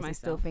thinking, corrected guys. He's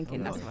still myself. thinking.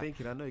 I'm That's not why.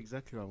 thinking. I know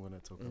exactly what I'm going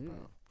to talk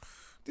about.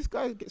 This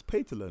guy gets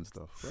paid to learn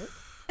stuff,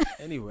 right?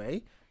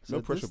 Anyway, so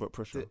No pressure, but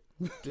pressure.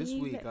 This Can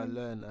you week let I him-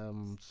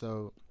 learned.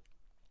 So,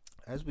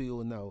 as we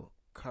all know,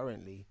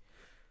 currently,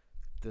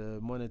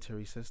 the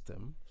monetary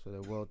system, so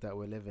the world that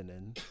we're living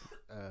in,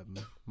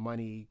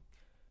 money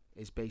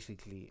is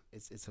basically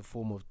it's a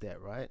form of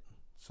debt, right?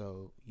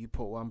 So you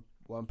put one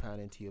pound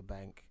into your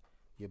bank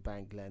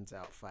lends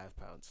out £5.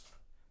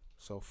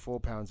 So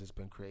 £4 has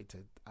been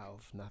created out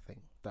of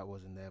nothing that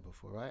wasn't there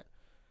before, right?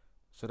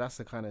 So that's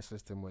the kind of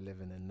system we're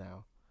living in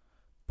now.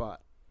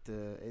 But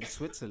in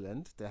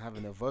Switzerland, they're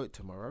having a vote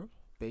tomorrow.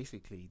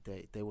 Basically,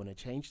 they want to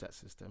change that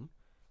system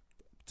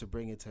to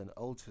bring it to an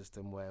old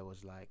system where it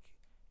was like,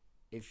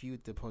 if you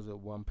deposit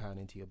 £1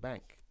 into your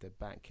bank, the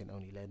bank can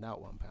only lend out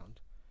 £1.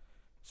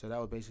 So that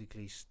would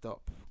basically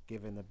stop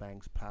giving the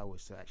banks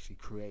powers to actually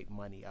create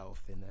money out of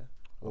thin air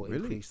or really?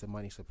 increase the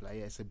money supply.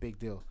 Yeah, it's a big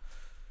deal.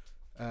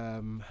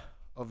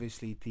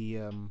 Obviously,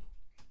 the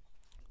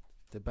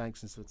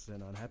banks in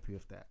Switzerland are unhappy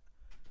with that.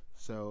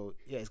 So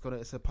yeah,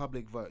 it's a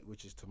public vote,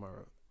 which is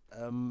tomorrow.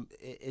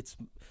 It's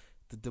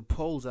the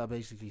polls are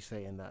basically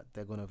saying that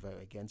they're gonna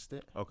vote against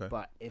it. Okay.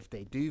 But if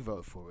they do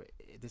vote for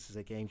it, this is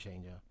a game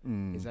changer.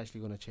 It's actually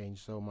gonna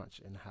change so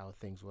much in how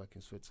things work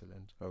in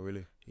Switzerland. Oh,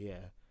 really?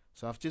 Yeah.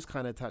 So I've just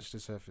kind of touched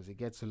the surface. It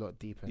gets a lot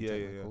deeper and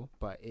technical,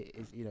 but it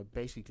is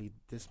basically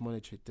this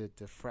monetary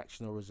the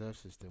fractional reserve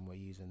system we're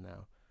using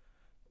now.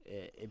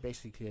 it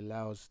basically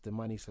allows the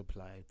money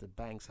supply. The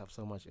banks have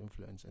so much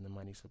influence in the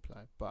money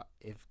supply, but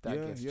if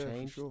that gets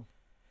changed, for sure.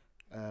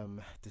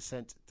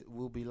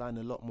 will be lying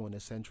a lot more in the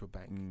central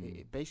bank.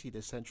 Basically,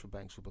 the central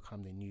banks will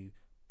become the new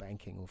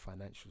banking or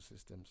financial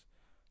systems.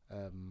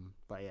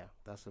 But yeah,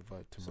 that's a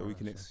vote tomorrow. So we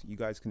can you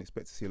guys can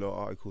expect to see a lot of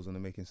articles on the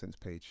Making Sense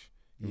page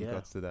in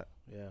regards to that.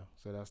 Yeah.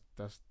 So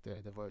that's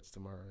the votes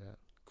tomorrow. Yeah.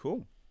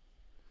 Cool.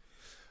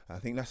 I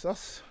think that's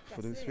us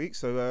for this week.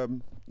 So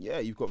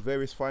you've got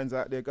various fines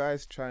out there,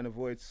 guys. Try and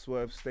avoid,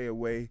 swerve, stay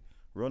away,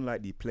 run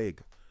like the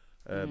plague.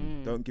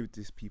 Don't give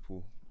these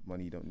people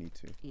money you don't need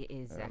to. Yeah,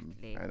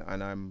 exactly.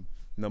 And I'm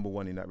number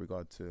one in that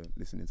regard to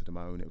listening to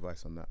my own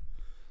advice on that.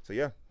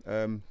 So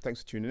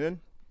thanks for tuning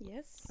in.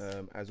 Yes.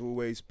 As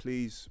always,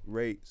 please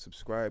rate,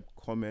 subscribe,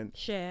 comment,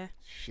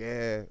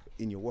 share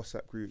in your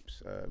WhatsApp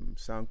groups,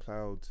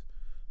 SoundCloud.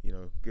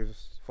 Give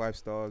us 5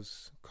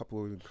 stars, a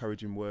couple of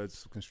encouraging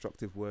words,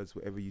 constructive words,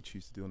 whatever you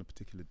choose to do on a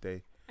particular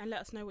day. And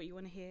let us know what you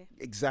want to hear.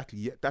 Exactly.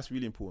 Yeah, that's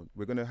really important.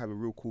 We're going to have a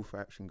real call for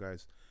action,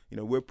 guys.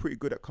 We're pretty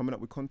good at coming up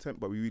with content,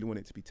 but we really want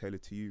it to be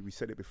tailored to you. We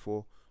said it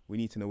before. We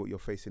need to know what you're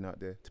facing out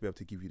there to be able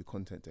to give you the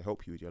content to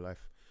help you with your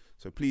life.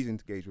 So please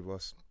engage with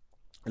us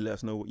and let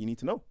us know what you need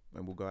to know,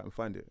 and we'll go out and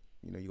find it.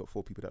 You got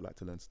 4 people that like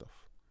to learn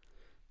stuff.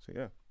 So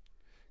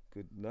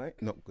good night.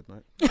 Not good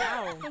night.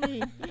 Wow.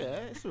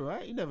 Yeah, it's all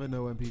right. You never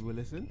know when people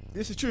listen.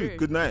 This is true.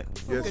 Good night.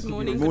 Yes. Good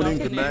morning.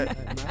 Good night.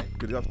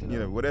 Good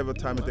afternoon. Whatever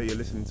time of day you're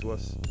listening to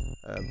us.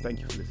 Thank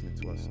you for listening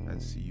to us,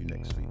 and see you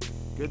next week.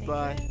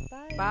 Goodbye.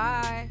 Bye.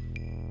 Bye.